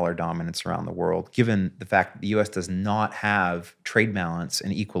that dollar dominance around the world, given the fact that the US does not have trade balance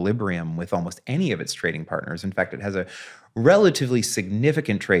and equilibrium with almost any of its trading partners. In fact, it has a relatively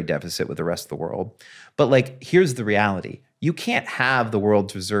significant trade deficit with the rest of the world. But like, here's the reality. You can't have the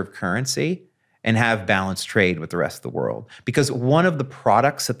world's reserve currency and have balanced trade with the rest of the world, because one of the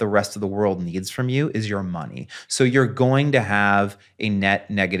products that the rest of the world needs from you is your money. So you're going to have a net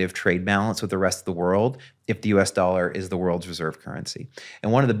negative trade balance with the rest of the world if the US dollar is the world's reserve currency.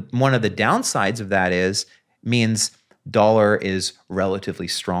 And one of the downsides of that means dollar is relatively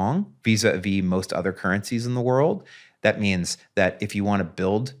strong vis-a-vis most other currencies in the world. That means that if you want to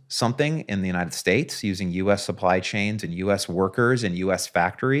build something in the United States using US supply chains and US workers and US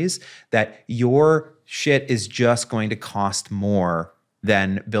factories, that your shit is just going to cost more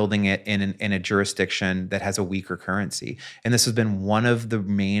than building it in a jurisdiction that has a weaker currency. And this has been one of the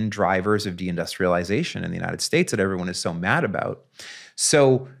main drivers of deindustrialization in the United States that everyone is so mad about.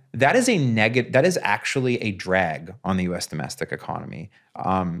 So that is that is actually a drag on the US domestic economy.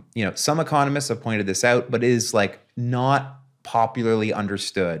 Some economists have pointed this out, but it is like not popularly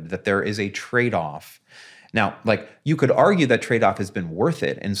understood that there is a trade-off. Now, like you could argue that trade-off has been worth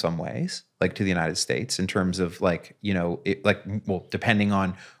it in some ways, like to the United States in terms of depending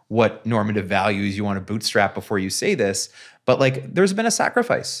on what normative values you want to bootstrap before you say this, but like there's been a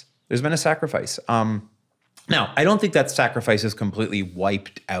sacrifice. There's been a sacrifice. Now, I don't think that sacrifice is completely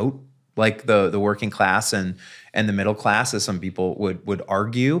wiped out, like the working class and the middle class, as some people would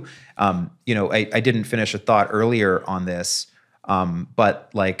argue. I didn't finish a thought earlier on this, but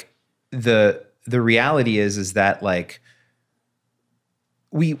like the reality is that like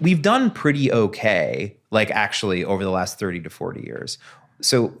we've done pretty okay, like actually over the last 30 to 40 years.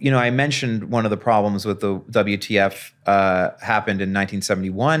 So, I mentioned one of the problems with the WTF happened in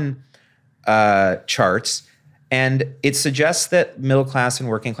 1971 charts. And it suggests that middle class and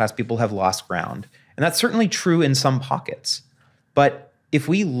working class people have lost ground. And that's certainly true in some pockets. But if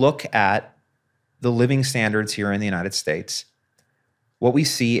we look at the living standards here in the United States, what we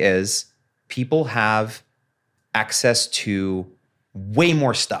see is people have access to way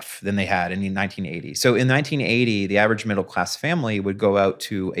more stuff than they had in 1980. So in 1980, the average middle class family would go out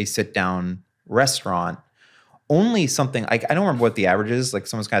to a sit-down restaurant. Only something, I don't remember what the average is. Like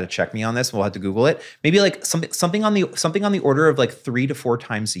someone's got to check me on this. We'll have to Google it. Maybe like something on the order of like 3 to 4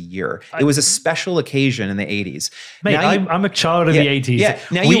 times a year. It was a special occasion in the 80s. Mate, I'm a child of the 80s. Yeah.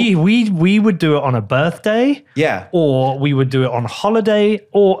 Now we would do it on a birthday. Yeah. Or we would do it on holiday.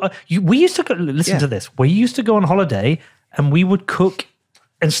 Or we used to go, listen to this. We used to go on holiday and we would cook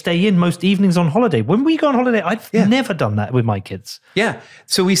and stay in most evenings on holiday. When we go on holiday, I've never done that with my kids. Yeah.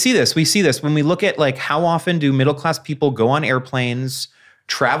 So we see this when we look at like how often do middle-class people go on airplanes,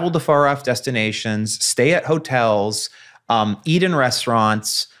 travel to far-off destinations, stay at hotels, eat in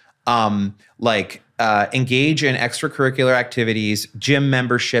restaurants, engage in extracurricular activities, gym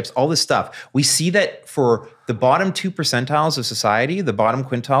memberships, all this stuff. We see that for the bottom 2 percentiles of society, the bottom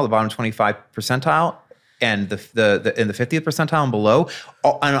quintile, the bottom 25 percentile, and the 50th percentile and below,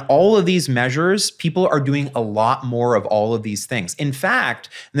 on all of these measures, people are doing a lot more of all of these things. In fact,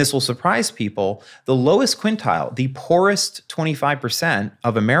 and this will surprise people, the lowest quintile, the poorest 25%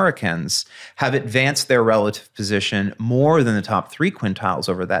 of Americans have advanced their relative position more than the top 3 quintiles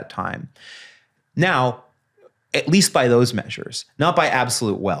over that time. Now, at least by those measures, not by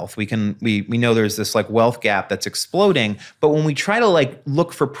absolute wealth. We know there's this like wealth gap that's exploding, but when we try to like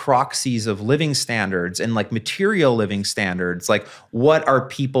look for proxies of living standards and like material living standards, like what are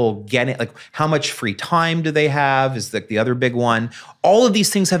people getting, like how much free time do they have is like the other big one. All of these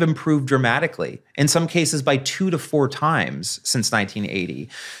things have improved dramatically, in some cases by 2 to 4 times since 1980.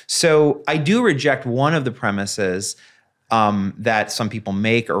 So I do reject one of the premises that some people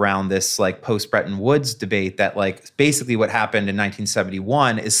make around this like post-Bretton Woods debate, that like basically what happened in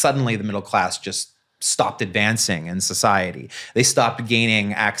 1971 is suddenly the middle class just stopped advancing in society. They stopped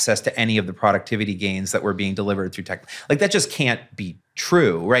gaining access to any of the productivity gains that were being delivered through tech. Like that just can't be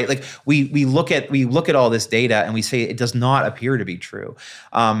true, right? Like we look at all this data and we say it does not appear to be true.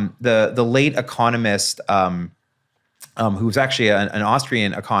 The late economist, who's actually an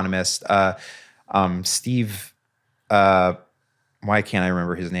Austrian economist, Steve. Why can't I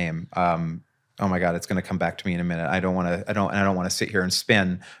remember his name? Oh my God, it's going to come back to me in a minute. I don't want to sit here and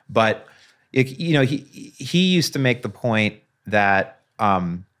spin. But he used to make the point that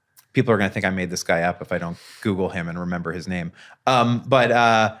people are going to think I made this guy up if I don't Google him and remember his name. He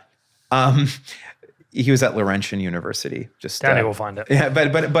was at Laurentian University. Just Danny will find it. Yeah,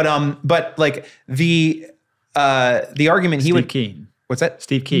 but like the argument he would. Keen. What's that?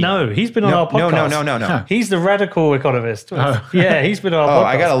 Steve Keen. No, he's been on our podcast. No. He's the radical economist. Yeah, he's been on our podcast.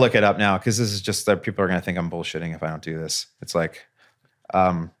 I got to look it up now because this is just that people are going to think I'm bullshitting if I don't do this. It's like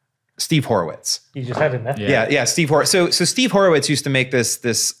Steve Horowitz. You just had him there. Yeah, Steve Horowitz. So Steve Horowitz used to make this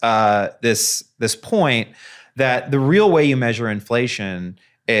point that the real way you measure inflation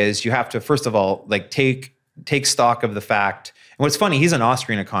is you have to, first of all, like take stock of the fact. And what's funny, he's an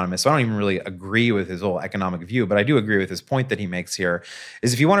Austrian economist, so I don't even really agree with his whole economic view, but I do agree with his point that he makes here,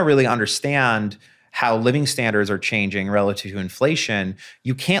 is if you want to really understand how living standards are changing relative to inflation,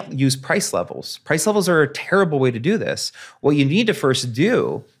 you can't use price levels. Price levels are a terrible way to do this. What you need to first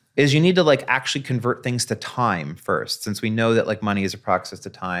do is you need to like actually convert things to time first, since we know that like money is a proxy to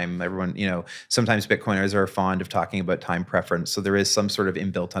time. Everyone, sometimes Bitcoiners are fond of talking about time preference. So there is some sort of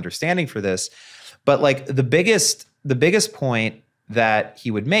inbuilt understanding for this. But like the biggest point that he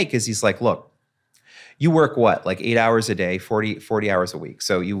would make is he's like, look, you work what, like 8 hours a day, 40 hours a week.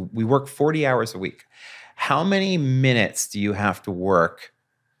 So we work 40 hours a week. How many minutes do you have to work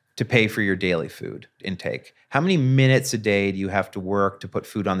to pay for your daily food intake? How many minutes a day do you have to work to put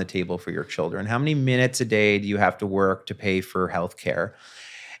food on the table for your children? How many minutes a day do you have to work to pay for healthcare?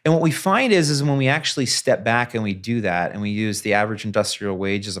 And what we find is when we actually step back and we do that, and we use the average industrial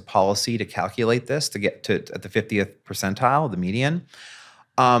wage as a policy to calculate this, to get to at the 50th percentile, the median,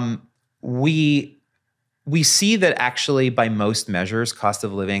 we see that actually by most measures, cost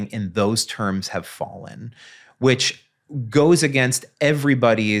of living in those terms have fallen, which goes against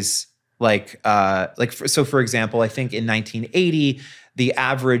everybody's so for example, I think in 1980, the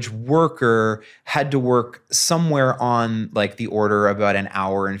average worker had to work somewhere on like the order of about an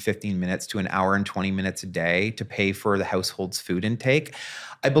hour and 15 minutes to an hour and 20 minutes a day to pay for the household's food intake.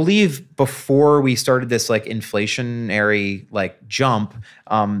 I believe before we started this like inflationary like jump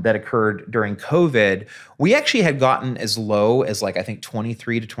that occurred during COVID, we actually had gotten as low as like I think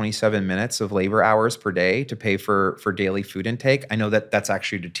 23 to 27 minutes of labor hours per day to pay for daily food intake. I know that that's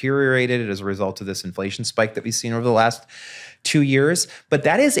actually deteriorated as a result of this inflation spike that we've seen over the last 2 years, but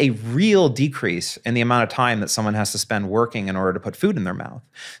that is a real decrease in the amount of time that someone has to spend working in order to put food in their mouth.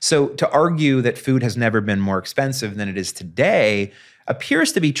 So to argue that food has never been more expensive than it is today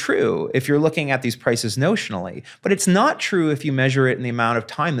appears to be true if you're looking at these prices notionally, but it's not true if you measure it in the amount of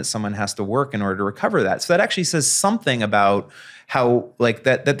time that someone has to work in order to recover that. So that actually says something about how like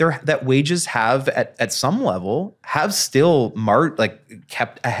that wages have at some level have still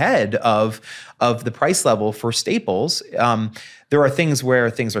kept ahead of the price level for staples. There are things where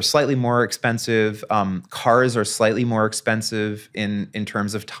things are slightly more expensive. Cars are slightly more expensive in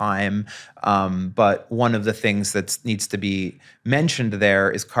terms of time. But one of the things that needs to be mentioned there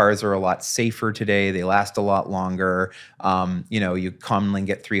is cars are a lot safer today. They last a lot longer. You commonly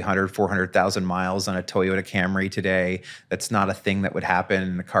get 300, 400,000 miles on a Toyota Camry today. That's not a thing that would happen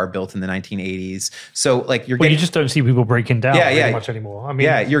in a car built in the 1980s. So like you just don't see people breaking down very much anymore. I mean,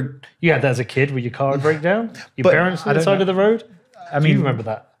 you had that as a kid where your car would break down. Your parents on the side of the road. I mean, do you remember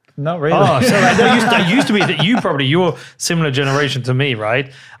that? Not really. Oh, so that used to be that you're similar generation to me,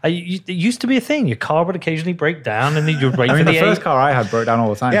 right? It used to be a thing. Your car would occasionally break down, and then you'd wait for the first car I had broke down all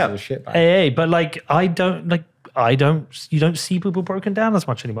the time. Yeah, it was shit. But like you don't see people broken down as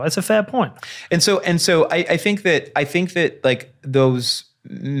much anymore. It's a fair point. And so I think that like those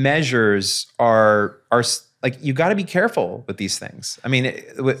measures are like you got to be careful with these things. I mean,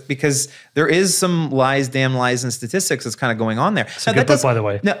 because there is some lies, damn lies, and statistics that's kind of going on there. It's a good book, by the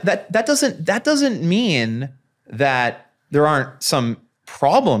way. No, that doesn't mean that there aren't some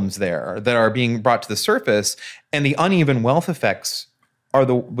problems there that are being brought to the surface, and the uneven wealth effects are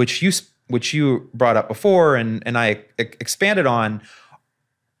which you brought up before, and I expanded on,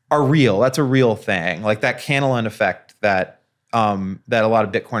 are real. That's a real thing. Like that Cantaloupe effect that a lot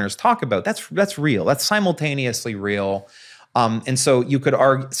of Bitcoiners talk about. That's real. That's simultaneously real. And so you could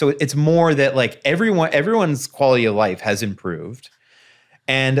argue. So it's more that like everyone's quality of life has improved,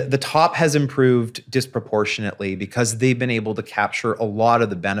 and the top has improved disproportionately because they've been able to capture a lot of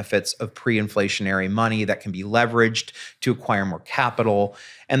the benefits of pre-inflationary money that can be leveraged to acquire more capital.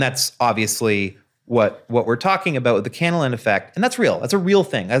 And that's obviously what we're talking about with the Cantaloupe effect. And that's real. That's a real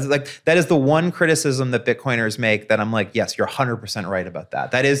thing. That is the one criticism that Bitcoiners make that I'm like, yes, you're 100% right about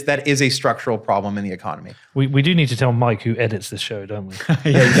that. That is a structural problem in the economy. We do need to tell Mike who edits this show, don't we?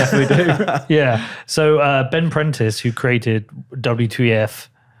 Yeah, you definitely do. Yeah. So Ben Prentice, who created W2EF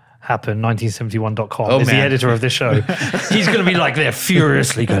Happen 1971.com, is the editor of this show. He's going to be like there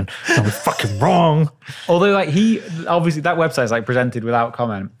furiously going, "I'm fucking wrong." Although like he obviously that website is like presented without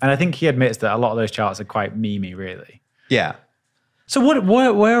comment, and I think he admits that a lot of those charts are quite memey, really. Yeah. So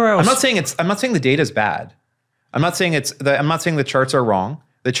where else? I'm not saying the data is bad. I'm not saying the charts are wrong.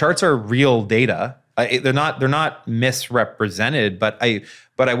 The charts are real data. They're not misrepresented, but I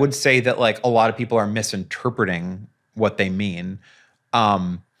would say that like a lot of people are misinterpreting what they mean.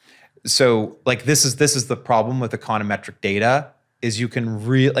 So like this is the problem with econometric data is you can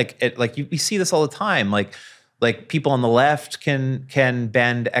you see this all the time. Like people on the left can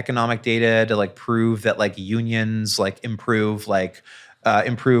bend economic data to like prove that like unions like improve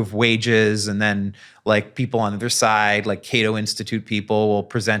wages, and then like people on the other side, like Cato Institute people, will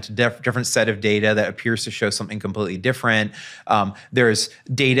present a different set of data that appears to show something completely different. There's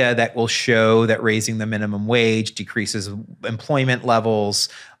data that will show that raising the minimum wage decreases employment levels.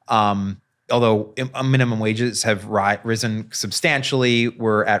 Although minimum wages have risen substantially,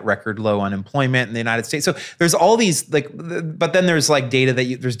 we're at record low unemployment in the United States. So there's all these but then there's like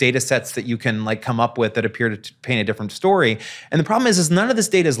there's data sets that you can like come up with that appear to paint a different story. And the problem is none of this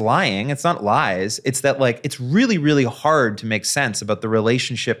data is lying. It's not lies. It's that like it's really, really hard to make sense about the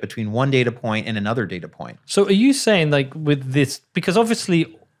relationship between one data point and another data point. So are you saying like with this, because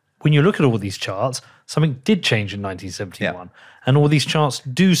obviously when you look at all these charts, something did change in 1971. Yeah. And all these charts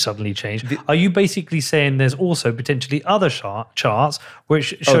do suddenly change. Are you basically saying there's also potentially other charts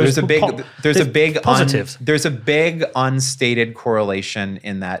which shows there's a big positives? There's a big unstated correlation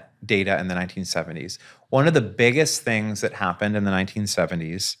in that data in the 1970s. One of the biggest things that happened in the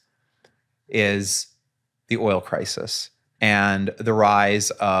 1970s is the oil crisis and the rise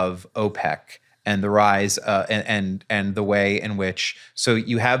of OPEC and the rise and the way in which, so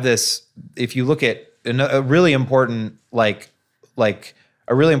you have this, if you look at a really important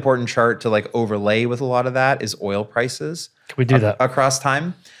a really important chart to like overlay with a lot of that is oil prices. Can we do that across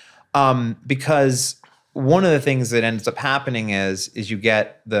time? Because one of the things that ends up happening is you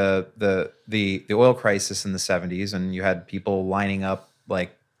get the oil crisis in the 70s, and you had people lining up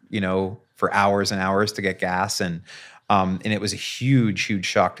for hours and hours to get gas, and it was a huge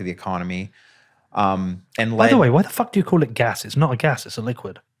shock to the economy. And by the way, why the fuck do you call it gas? It's not a gas; it's a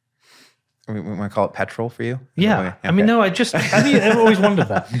liquid. We want to call it petrol for you? Yeah. Okay. I mean, no, I've always wondered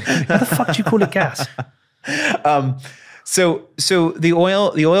that. Why the fuck do you call it gas? So the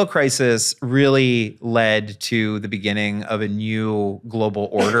oil crisis really led to the beginning of a new global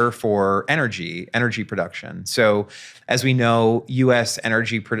order for energy production. So as we know, U.S.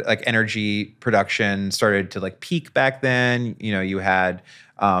 energy production started to like peak back then. You know, you had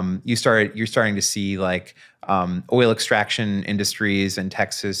you're starting to see like oil extraction industries in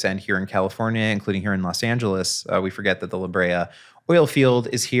Texas and here in California, including here in Los Angeles. We forget that the La Brea oil field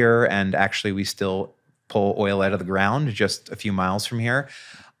is here, and actually we still pull oil out of the ground just a few miles from here.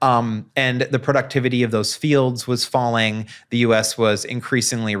 And the productivity of those fields was falling. The U.S. was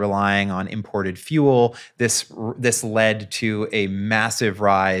increasingly relying on imported fuel. This led to a massive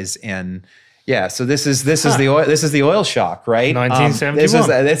rise in. Yeah, so this is the oil shock, right?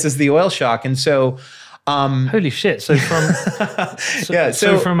 1971. This is the oil shock, and so. Holy shit! So from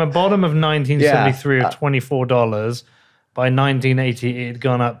from a bottom of 1973 of $24, by 1980 it had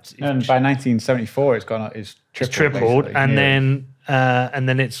gone up. And by 1974 it's gone up. It's tripled, and then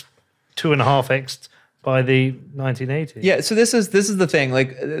it's 2.5x by the 1980s. Yeah, so this is the thing.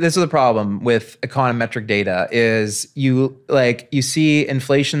 Like, this is the problem with econometric data is you see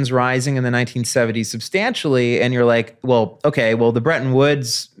inflation's rising in the 1970s substantially, and you're like, well, okay, well the Bretton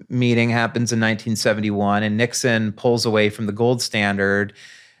Woods meeting happens in 1971 and Nixon pulls away from the gold standard.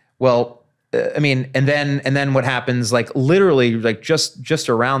 Well, I mean, and then what happens, like literally like just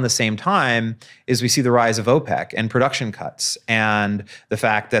around the same time, is we see the rise of OPEC and production cuts, and the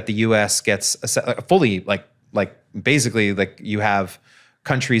fact that the US gets fully like basically like you have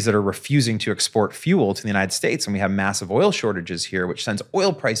countries that are refusing to export fuel to the United States, and we have massive oil shortages here, which sends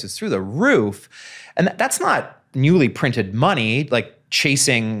oil prices through the roof. And that's not newly printed money like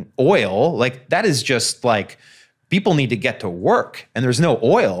chasing oil. Like that is just like people need to get to work and there's no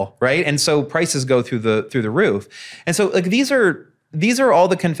oil, right? And so prices go through the roof. And so like these are all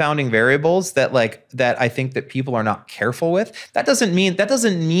the confounding variables that I think that people are not careful with. That doesn't mean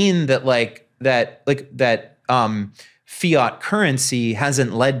that fiat currency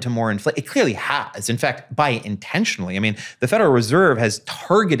hasn't led to more inflation. It clearly has. In fact, by intentionally. I mean, the Federal Reserve has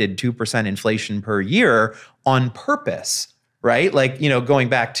targeted 2% inflation per year on purpose, right? Like, going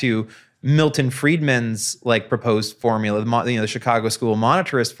back to Milton Friedman's like proposed formula, the Chicago School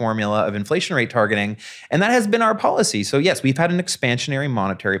monetarist formula of inflation rate targeting, and that has been our policy. So yes, we've had an expansionary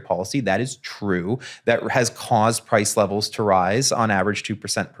monetary policy. That is true. That has caused price levels to rise on average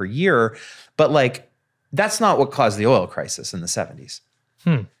 2% per year. But like, that's not what caused the oil crisis in the 70s.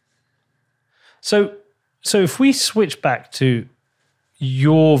 So if we switch back to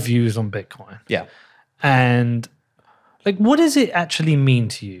your views on Bitcoin, yeah, and like, what does it actually mean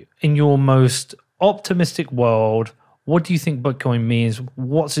to you in your most optimistic world? What do you think Bitcoin means?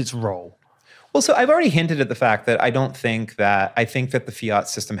 What's its role? Well, so I've already hinted at the fact that I think that the fiat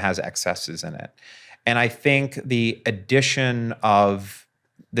system has excesses in it. And I think the addition of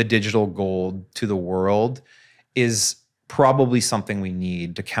the digital gold to the world is probably something we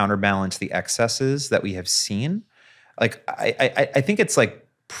need to counterbalance the excesses that we have seen. Like, I think it's like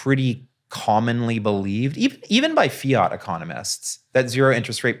pretty commonly believed, even by fiat economists, that zero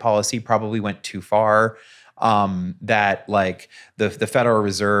interest rate policy probably went too far. That like the Federal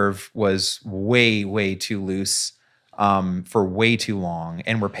Reserve was way too loose for way too long,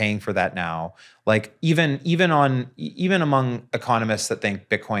 and we're paying for that now. Like even among economists that think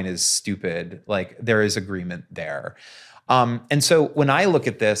Bitcoin is stupid, like there is agreement there. And so when I look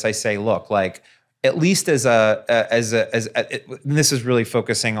at this, I say, look, like, at least this is really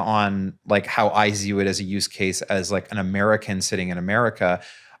focusing on like how I view it as a use case as like an American sitting in America.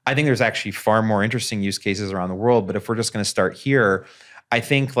 I think there's actually far more interesting use cases around the world. But if we're just going to start here, I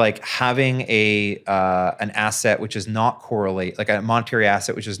think like having an asset which is not correlate, like a monetary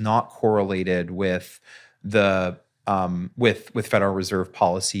asset which is not correlated with the with Federal Reserve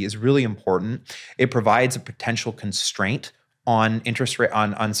policy is really important. It provides a potential constraint on interest rate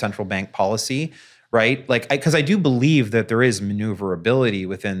on central bank policy, right? Like, because I do believe that there is maneuverability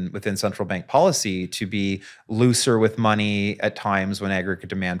within central bank policy to be looser with money at times when aggregate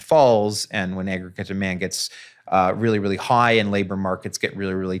demand falls, and when aggregate demand gets really high and labor markets get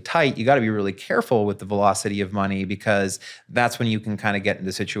really tight. You got to be really careful with the velocity of money, because that's when you can kind of get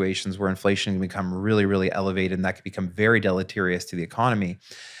into situations where inflation can become really elevated, and that can become very deleterious to the economy.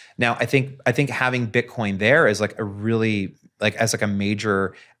 Now, I think having Bitcoin there as like a really as a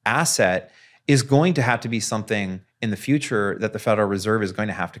major asset is going to have to be something in the future that the Federal Reserve is going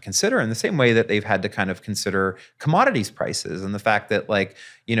to have to consider, in the same way that they've had to kind of consider commodities prices and the fact that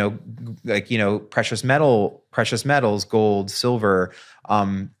precious metals, gold, silver,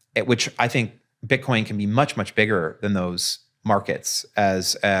 which I think Bitcoin can be much bigger than those markets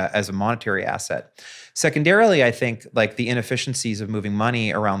as a monetary asset. Secondarily, I think like the inefficiencies of moving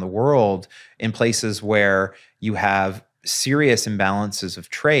money around the world in places where you have serious imbalances of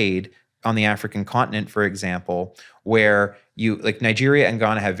trade on the African continent, for example, where Nigeria and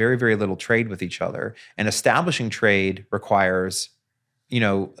Ghana have very little trade with each other, and establishing trade requires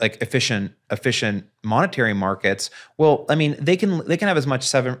efficient monetary markets. Well, I mean, they can have as much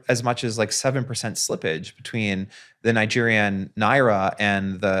as like 7% slippage between the Nigerian naira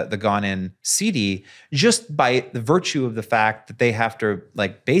and the Ghanaian cedi, just by the virtue of the fact that they have to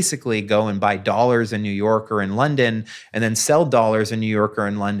like basically go and buy dollars in New York or in London, and then sell dollars in New York or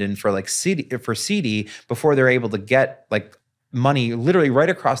in London for cedi before they're able to get like money literally right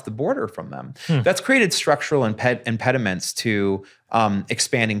across the border from them. That's created structural impediments to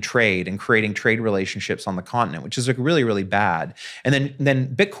expanding trade and creating trade relationships on the continent, which is like really bad. And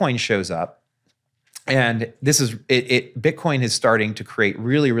then Bitcoin shows up, and this is Bitcoin is starting to create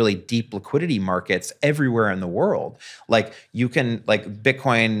really deep liquidity markets everywhere in the world. Like you can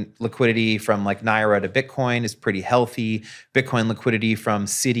Bitcoin liquidity from like Naira to Bitcoin is pretty healthy. Bitcoin liquidity from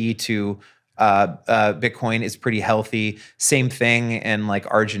cedi to Bitcoin is pretty healthy. Same thing in like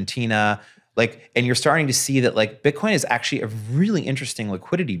Argentina. Like, and you're starting to see that like Bitcoin is actually a really interesting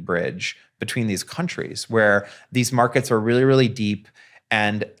liquidity bridge between these countries where these markets are really, really deep.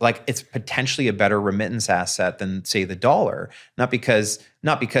 And like it's potentially a better remittance asset than say the dollar, not because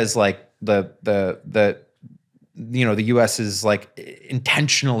like the US is like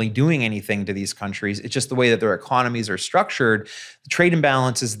intentionally doing anything to these countries. It's just the way that their economies are structured. The trade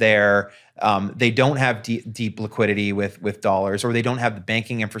imbalance is there. They don't have deep liquidity with dollars, or they don't have the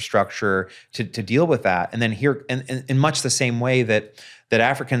banking infrastructure to deal with that. And then here, in much the same way that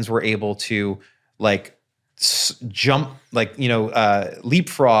Africans were able to like jump, like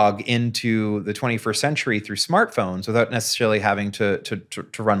leapfrog into the 21st century through smartphones without necessarily having to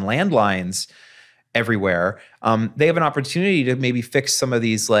run landlines everywhere. They have an opportunity to maybe fix some of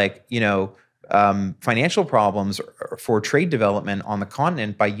these financial problems for trade development on the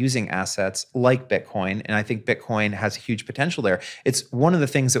continent by using assets like Bitcoin. And I think Bitcoin has huge potential there. It's one of the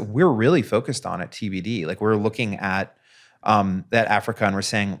things that we're really focused on at TBD. Like we're looking at that Africa and we're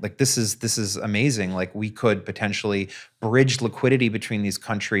saying like, this is amazing. Like we could potentially bridge liquidity between these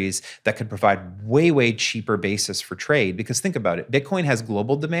countries that could provide way, way cheaper basis for trade. Because think about it, Bitcoin has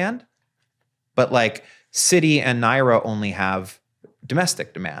global demand, but like Citi and Naira only have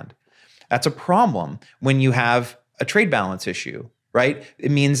domestic demand. That's a problem when you have a trade balance issue, right?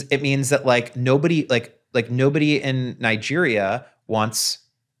 It means that like nobody in Nigeria wants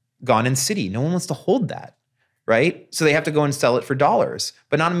Ghanaian Citi. No one wants to hold that, right? So they have to go and sell it for dollars.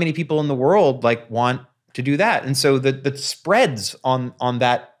 But not many people in the world like want to do that. And so the spreads on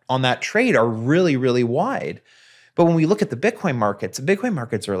that trade are really, really wide. But when we look at the Bitcoin markets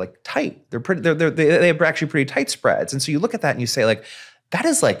are like tight. They have actually pretty tight spreads. And so you look at that and you say like, that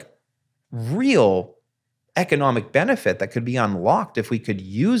is like real economic benefit that could be unlocked if we could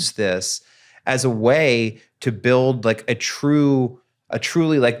use this as a way to build like a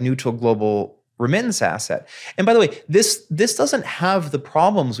truly like neutral global remittance asset. And by the way, this doesn't have the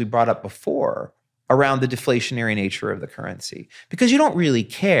problems we brought up before around the deflationary nature of the currency, because you don't really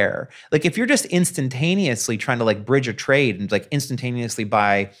care. Like if you're just instantaneously trying to like bridge a trade and like instantaneously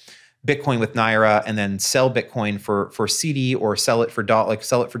buy Bitcoin with Naira and then sell Bitcoin for Citi, or sell it for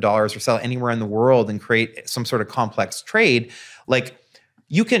dollars, or sell it anywhere in the world and create some sort of complex trade, like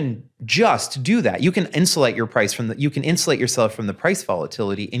you can just do that. You can insulate yourself from the price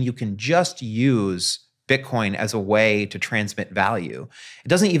volatility, and you can just use Bitcoin as a way to transmit value. It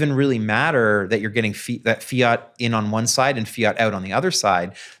doesn't even really matter that you're getting that fiat in on one side and fiat out on the other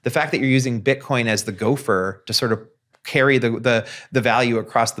side. The fact that you're using Bitcoin as the gopher to sort of carry the value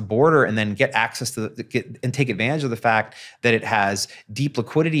across the border and then get access to and take advantage of the fact that it has deep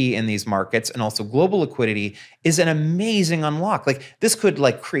liquidity in these markets and also global liquidity is an amazing unlock. Like this could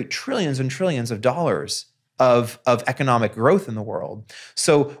like create trillions and trillions of dollars of economic growth in the world.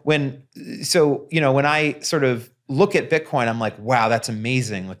 So when I sort of look at Bitcoin, I'm like, wow, that's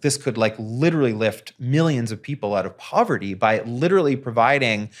amazing. Like this could like literally lift millions of people out of poverty by literally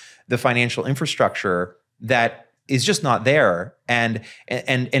providing the financial infrastructure that is just not there. And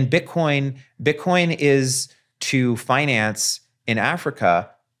Bitcoin is to finance in Africa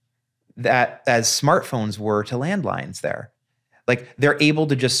that as smartphones were to landlines there. Like they're able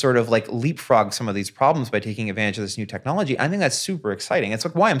to just sort of like leapfrog some of these problems by taking advantage of this new technology. I think that's super exciting. It's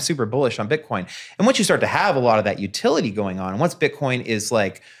like why I'm super bullish on Bitcoin. And once you start to have a lot of that utility going on, and once Bitcoin is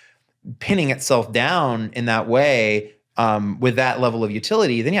like pinning itself down in that way, with that level of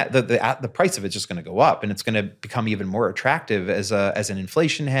utility, then yeah, the price of it's just going to go up, and it's going to become even more attractive as an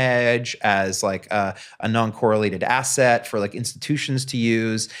inflation hedge, as like a non-correlated asset for like institutions to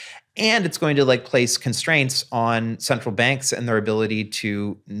use. And it's going to like place constraints on central banks and their ability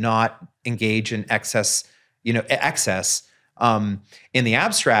to not engage in excess in the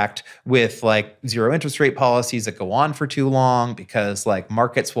abstract with like zero interest rate policies that go on for too long, because like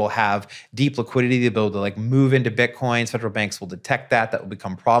markets will have deep liquidity, the ability to like move into Bitcoin. Central banks will detect that will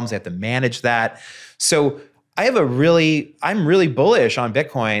become problems. They have to manage that. So I'm really bullish on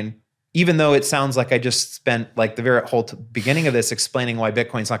Bitcoin, even though it sounds like I just spent like the very whole beginning of this explaining why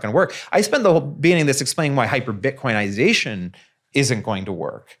Bitcoin's not going to work. I spent the whole beginning of this explaining why hyper-Bitcoinization isn't going to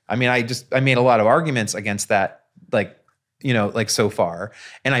work. I mean, I made a lot of arguments against that, like so far,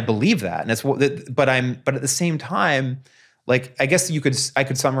 and I believe that. And it's but at the same time, like I guess I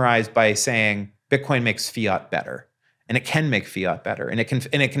could summarize by saying Bitcoin makes fiat better, and it can make fiat better, and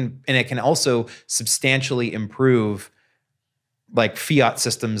it can also substantially improve like fiat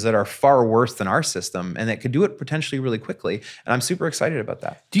systems that are far worse than our system, and that could do it potentially really quickly. And I'm super excited about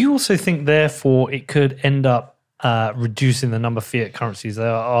that. Do you also think, therefore, it could end up reducing the number of fiat currencies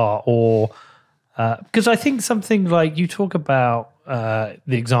there are, or Because I think something like you talk about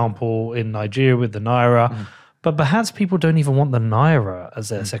the example in Nigeria with the naira, but perhaps people don't even want the naira as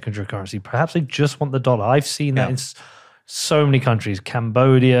their secondary currency. Perhaps they just want the dollar. I've seen that in so many countries: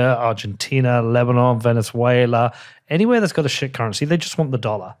 Cambodia, Argentina, Lebanon, Venezuela, anywhere that's got a shit currency, they just want the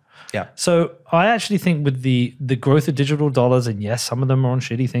dollar. Yeah. So I actually think with the growth of digital dollars, and yes, some of them are on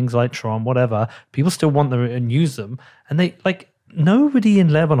shitty things like Tron, whatever, people still want them and use them. And they like nobody in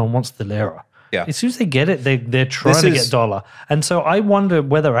Lebanon wants the lira. Yeah. As soon as they get it, they're trying to get dollar. And so I wonder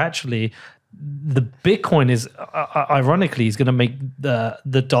whether actually the Bitcoin is ironically is going to make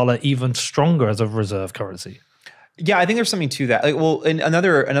the dollar even stronger as a reserve currency. Yeah, I think there's something to that. Like, well, and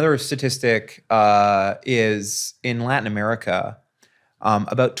another statistic is in Latin America,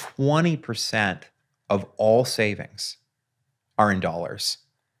 about 20% of all savings are in dollars.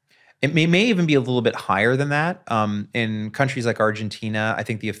 It may even be a little bit higher than that. In countries like Argentina, I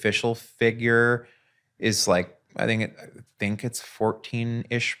think the official figure is like I think it's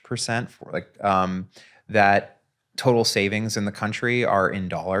 14-ish% for like that total savings in the country are in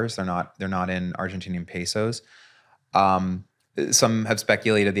dollars. They're not in Argentinian pesos. Some have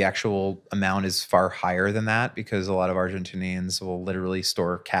speculated the actual amount is far higher than that because a lot of Argentinians will literally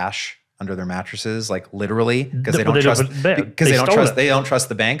store cash under their mattresses, like literally, because they don't trust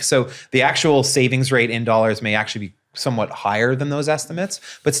the bank. So the actual savings rate in dollars may actually be somewhat higher than those estimates,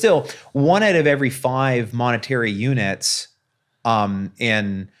 but still, 1 out of every 5 monetary units of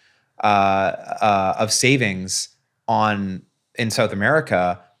savings in South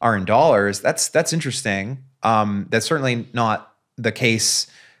America are in dollars. That's interesting. That's certainly not the case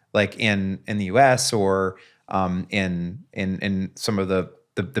like in the US or in some of the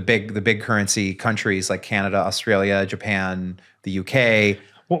big currency countries like Canada, Australia, Japan, the UK.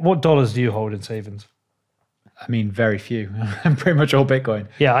 What dollars do you hold in savings? I mean, very few. I'm pretty much all Bitcoin.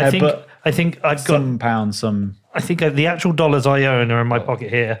 Yeah, I think I've got some pounds, some. I think the actual dollars I own are in my pocket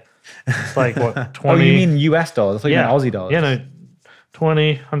here. It's like what 20? Oh, you mean US dollars? I thought you meant Aussie dollars. Yeah, no,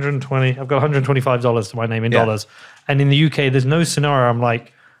 20, 120. I've got $125 to my name in dollars. And in the UK, there's no scenario I'm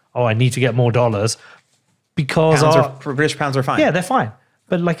like, oh, I need to get more dollars because British pounds are fine. Yeah, they're fine.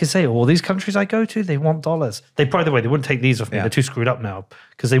 But like I say, all these countries I go to, they want dollars. By the way, they wouldn't take these off me. They're too screwed up now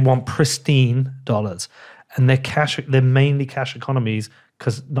because they want pristine dollars. And they're mainly cash economies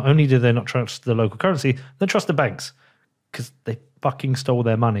because not only do they not trust the local currency, they trust the banks because they fucking stole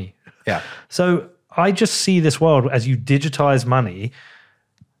their money. Yeah. So I just see this world as you digitize money.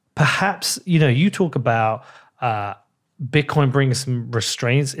 Perhaps, you talk about Bitcoin bringing some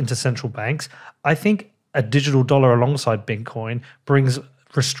restraints into central banks. I think a digital dollar alongside Bitcoin brings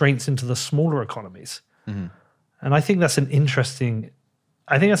restraints into the smaller economies. Mm-hmm. And I think that's an interesting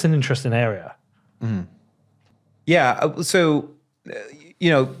area. Mm-hmm. Yeah. So,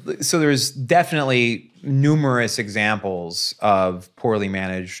 so there's definitely numerous examples of poorly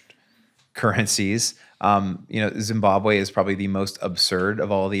managed currencies. Zimbabwe is probably the most absurd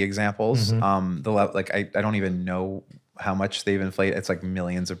of all the examples. Mm-hmm. I don't even know how much they've inflated. It's like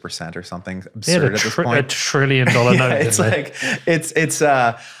millions of percent or something absurd at this point. $1 trillion note. It's like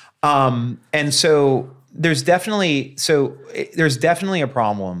and so there's definitely a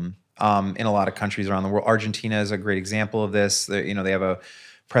problem in a lot of countries around the world. Argentina is a great example of this. They have a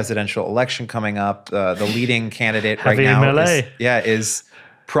presidential election coming up. The leading candidate right now is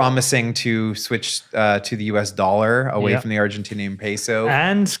promising to switch to the US dollar away from the Argentinian peso.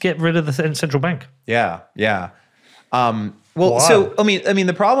 And get rid of the central bank. Yeah. So I mean,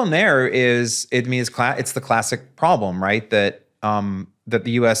 the problem there is, it's the classic problem, right? That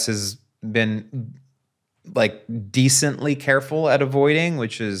the US has been like decently careful at avoiding,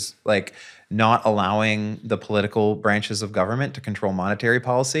 which is like not allowing the political branches of government to control monetary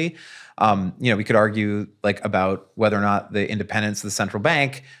policy. We could argue like about whether or not the independence of the central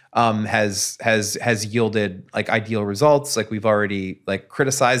bank has yielded like ideal results. Like we've already like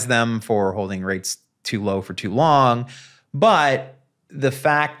criticized them for holding rates too low for too long, but the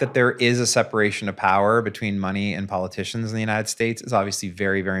fact that there is a separation of power between money and politicians in the United States is obviously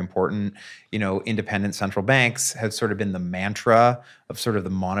very, very important. Independent central banks have sort of been the mantra of sort of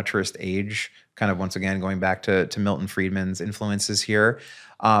the monetarist age, kind of once again going back to Milton Friedman's influences here.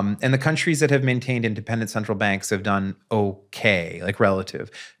 And the countries that have maintained independent central banks have done okay, like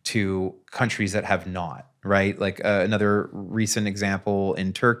relative to countries that have not. right? Like another recent example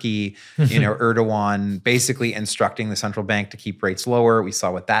in Turkey, Erdogan basically instructing the central bank to keep rates lower. We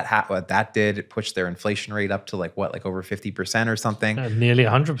saw what that did. It pushed their inflation rate up to like over 50% or something. Nearly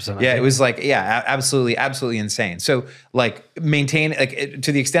 100%. Yeah, it was like, absolutely insane. So like maintain, like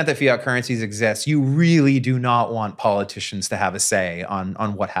to the extent that fiat currencies exist, you really do not want politicians to have a say on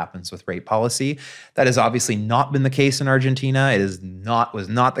what happens with rate policy. That has obviously not been the case in Argentina. It was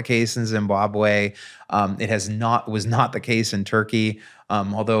not the case in Zimbabwe. It was not the case in Turkey.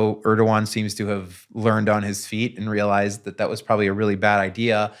 Although Erdogan seems to have learned on his feet and realized that was probably a really bad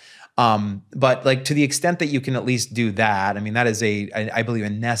idea. But like to the extent that you can at least do that, I mean, that is I believe a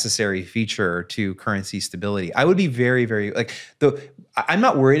necessary feature to currency stability. I would be very, very I'm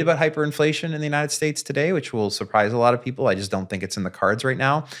not worried about hyperinflation in the United States today, which will surprise a lot of people. I just don't think it's in the cards right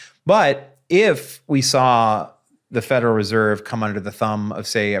now. But if we saw the Federal Reserve come under the thumb of,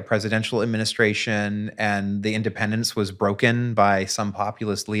 say, a presidential administration and the independence was broken by some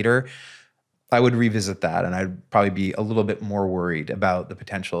populist leader, I would revisit that, and I'd probably be a little bit more worried about the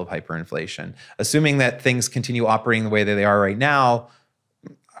potential of hyperinflation. Assuming that things continue operating the way that they are right now,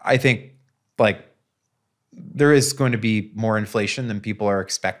 I think like there is going to be more inflation than people are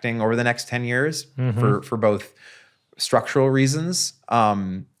expecting over the next 10 years for both structural reasons,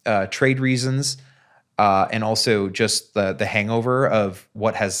 trade reasons, and also just the hangover of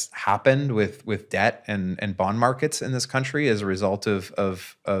what has happened with debt and bond markets in this country as a result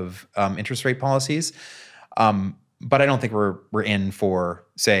of interest rate policies. But I don't think we're in for,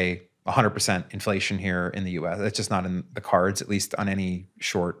 say, 100% inflation here in the U.S. That's just not in the cards, at least on any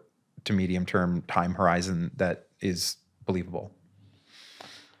short to medium term time horizon that is believable.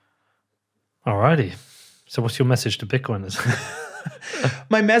 All righty. So what's your message to Bitcoiners?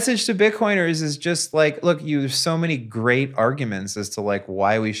 My message to Bitcoiners is just like, look, there's so many great arguments as to like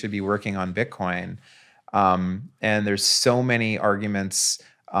why we should be working on Bitcoin. And there's so many arguments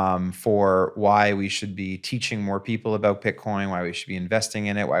for why we should be teaching more people about Bitcoin, why we should be investing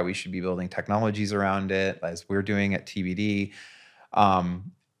in it, why we should be building technologies around it, as we're doing at TBD.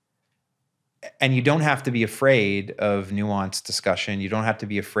 And you don't have to be afraid of nuanced discussion. You don't have to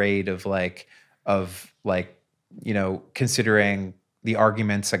be afraid of considering the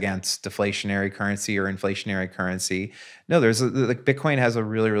arguments against deflationary currency or inflationary currency. No, Bitcoin has a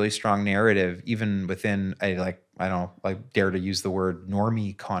really, really strong narrative, even within I dare to use the word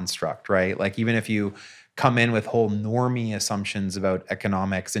normie construct, right? Like even if you come in with whole normie assumptions about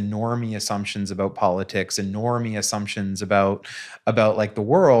economics and normie assumptions about politics and normie assumptions about like the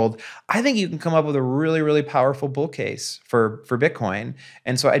world, I think you can come up with a really, really powerful bull case for Bitcoin.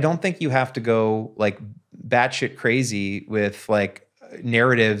 And so I don't think you have to go like batshit crazy with like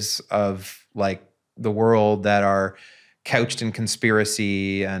narratives of like the world that are couched in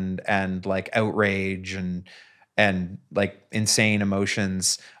conspiracy and like outrage and like insane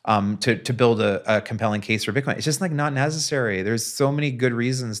emotions to build a compelling case for Bitcoin. It's just like not necessary. There's so many good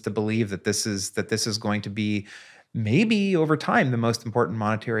reasons to believe that this is going to be maybe over time the most important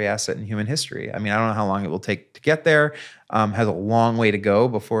monetary asset in human history. I mean, I don't know how long it will take to get there. Has a long way to go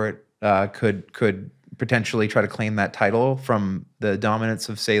before it could potentially try to claim that title from the dominance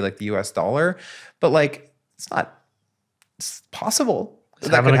of, say, like the US dollar. But like it's possible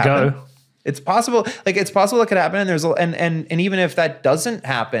that could happen. It's possible. Like it's possible it could happen. And even if that doesn't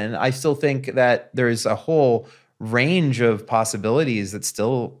happen, I still think that there's a whole range of possibilities that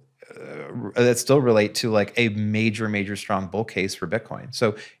still relate to like a major strong bull case for Bitcoin.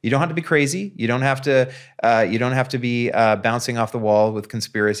 So you don't have to be crazy. You don't have to be bouncing off the wall with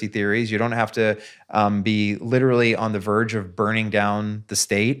conspiracy theories. You don't have to be literally on the verge of burning down the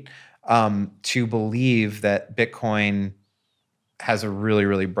state to believe that Bitcoin has a really,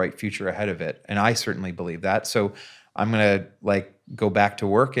 really bright future ahead of it. And I certainly believe that. So I'm going to like go back to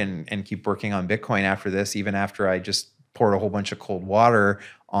work and keep working on Bitcoin after this, even after I just poured a whole bunch of cold water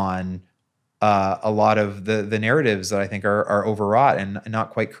on a lot of the narratives that I think are overwrought and not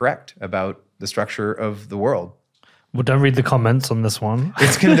quite correct about the structure of the world. Well, don't read the comments on this one.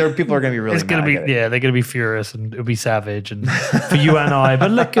 People are going to be really mad. They're going to be furious and it'll be savage and for you and I. But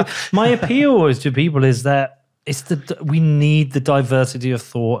look, my appeal is to people is that we need the diversity of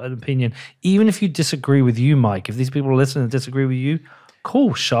thought and opinion. Even if you disagree with you, Mike, if these people listen and disagree with you,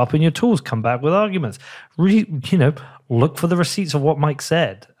 cool, sharpen your tools, come back with arguments. Really, look for the receipts of what Mike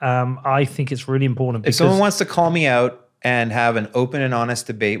said. I think it's really important. If someone wants to call me out and have an open and honest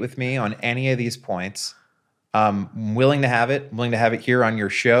debate with me on any of these points, I'm willing to have it. I'm willing to have it here on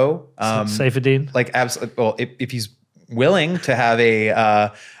your show. Saifedean? Like, absolutely. Well, if he's willing to have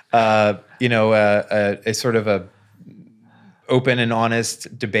a sort of a open and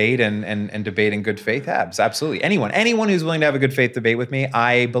honest debate and debate in good faith, absolutely. Anyone who's willing to have a good faith debate with me,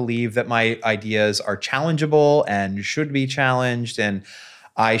 I believe that my ideas are challengeable and should be challenged, and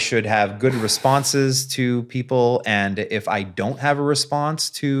I should have good responses to people. And if I don't have a response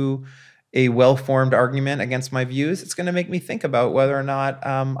to a well-formed argument against my views, it's going to make me think about whether or not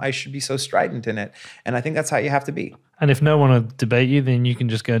I should be so strident in it. And I think that's how you have to be. And if no one will debate you, then you can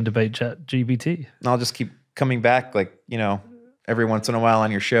just go and debate ChatGPT. And I'll just keep coming back, like, every once in a while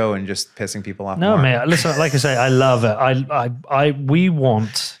on your show and just pissing people off. No, more. mate. Listen, like I say, I love it.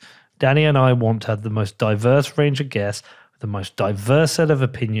 Danny and I want to have the most diverse range of guests, the most diverse set of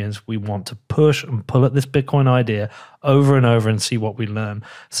opinions. We want to push and pull at this Bitcoin idea over and over and see what we learn.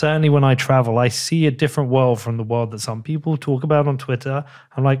 Certainly when I travel, I see a different world from the world that some people talk about on Twitter.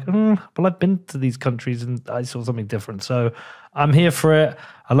 I'm like, well, I've been to these countries and I saw something different. So I'm here for it.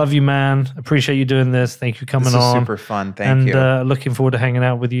 I love you, man. Appreciate you doing this. Thank you for coming on. This is super fun. Thank you. And looking forward to hanging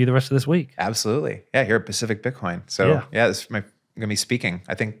out with you the rest of this week. Absolutely. Yeah, here at Pacific Bitcoin. So this is I'm going to be speaking,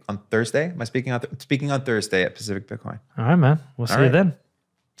 I think, on Thursday. Am I speaking on Thursday at Pacific Bitcoin? All right, man. We'll see you then.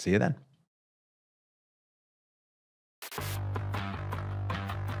 See you then.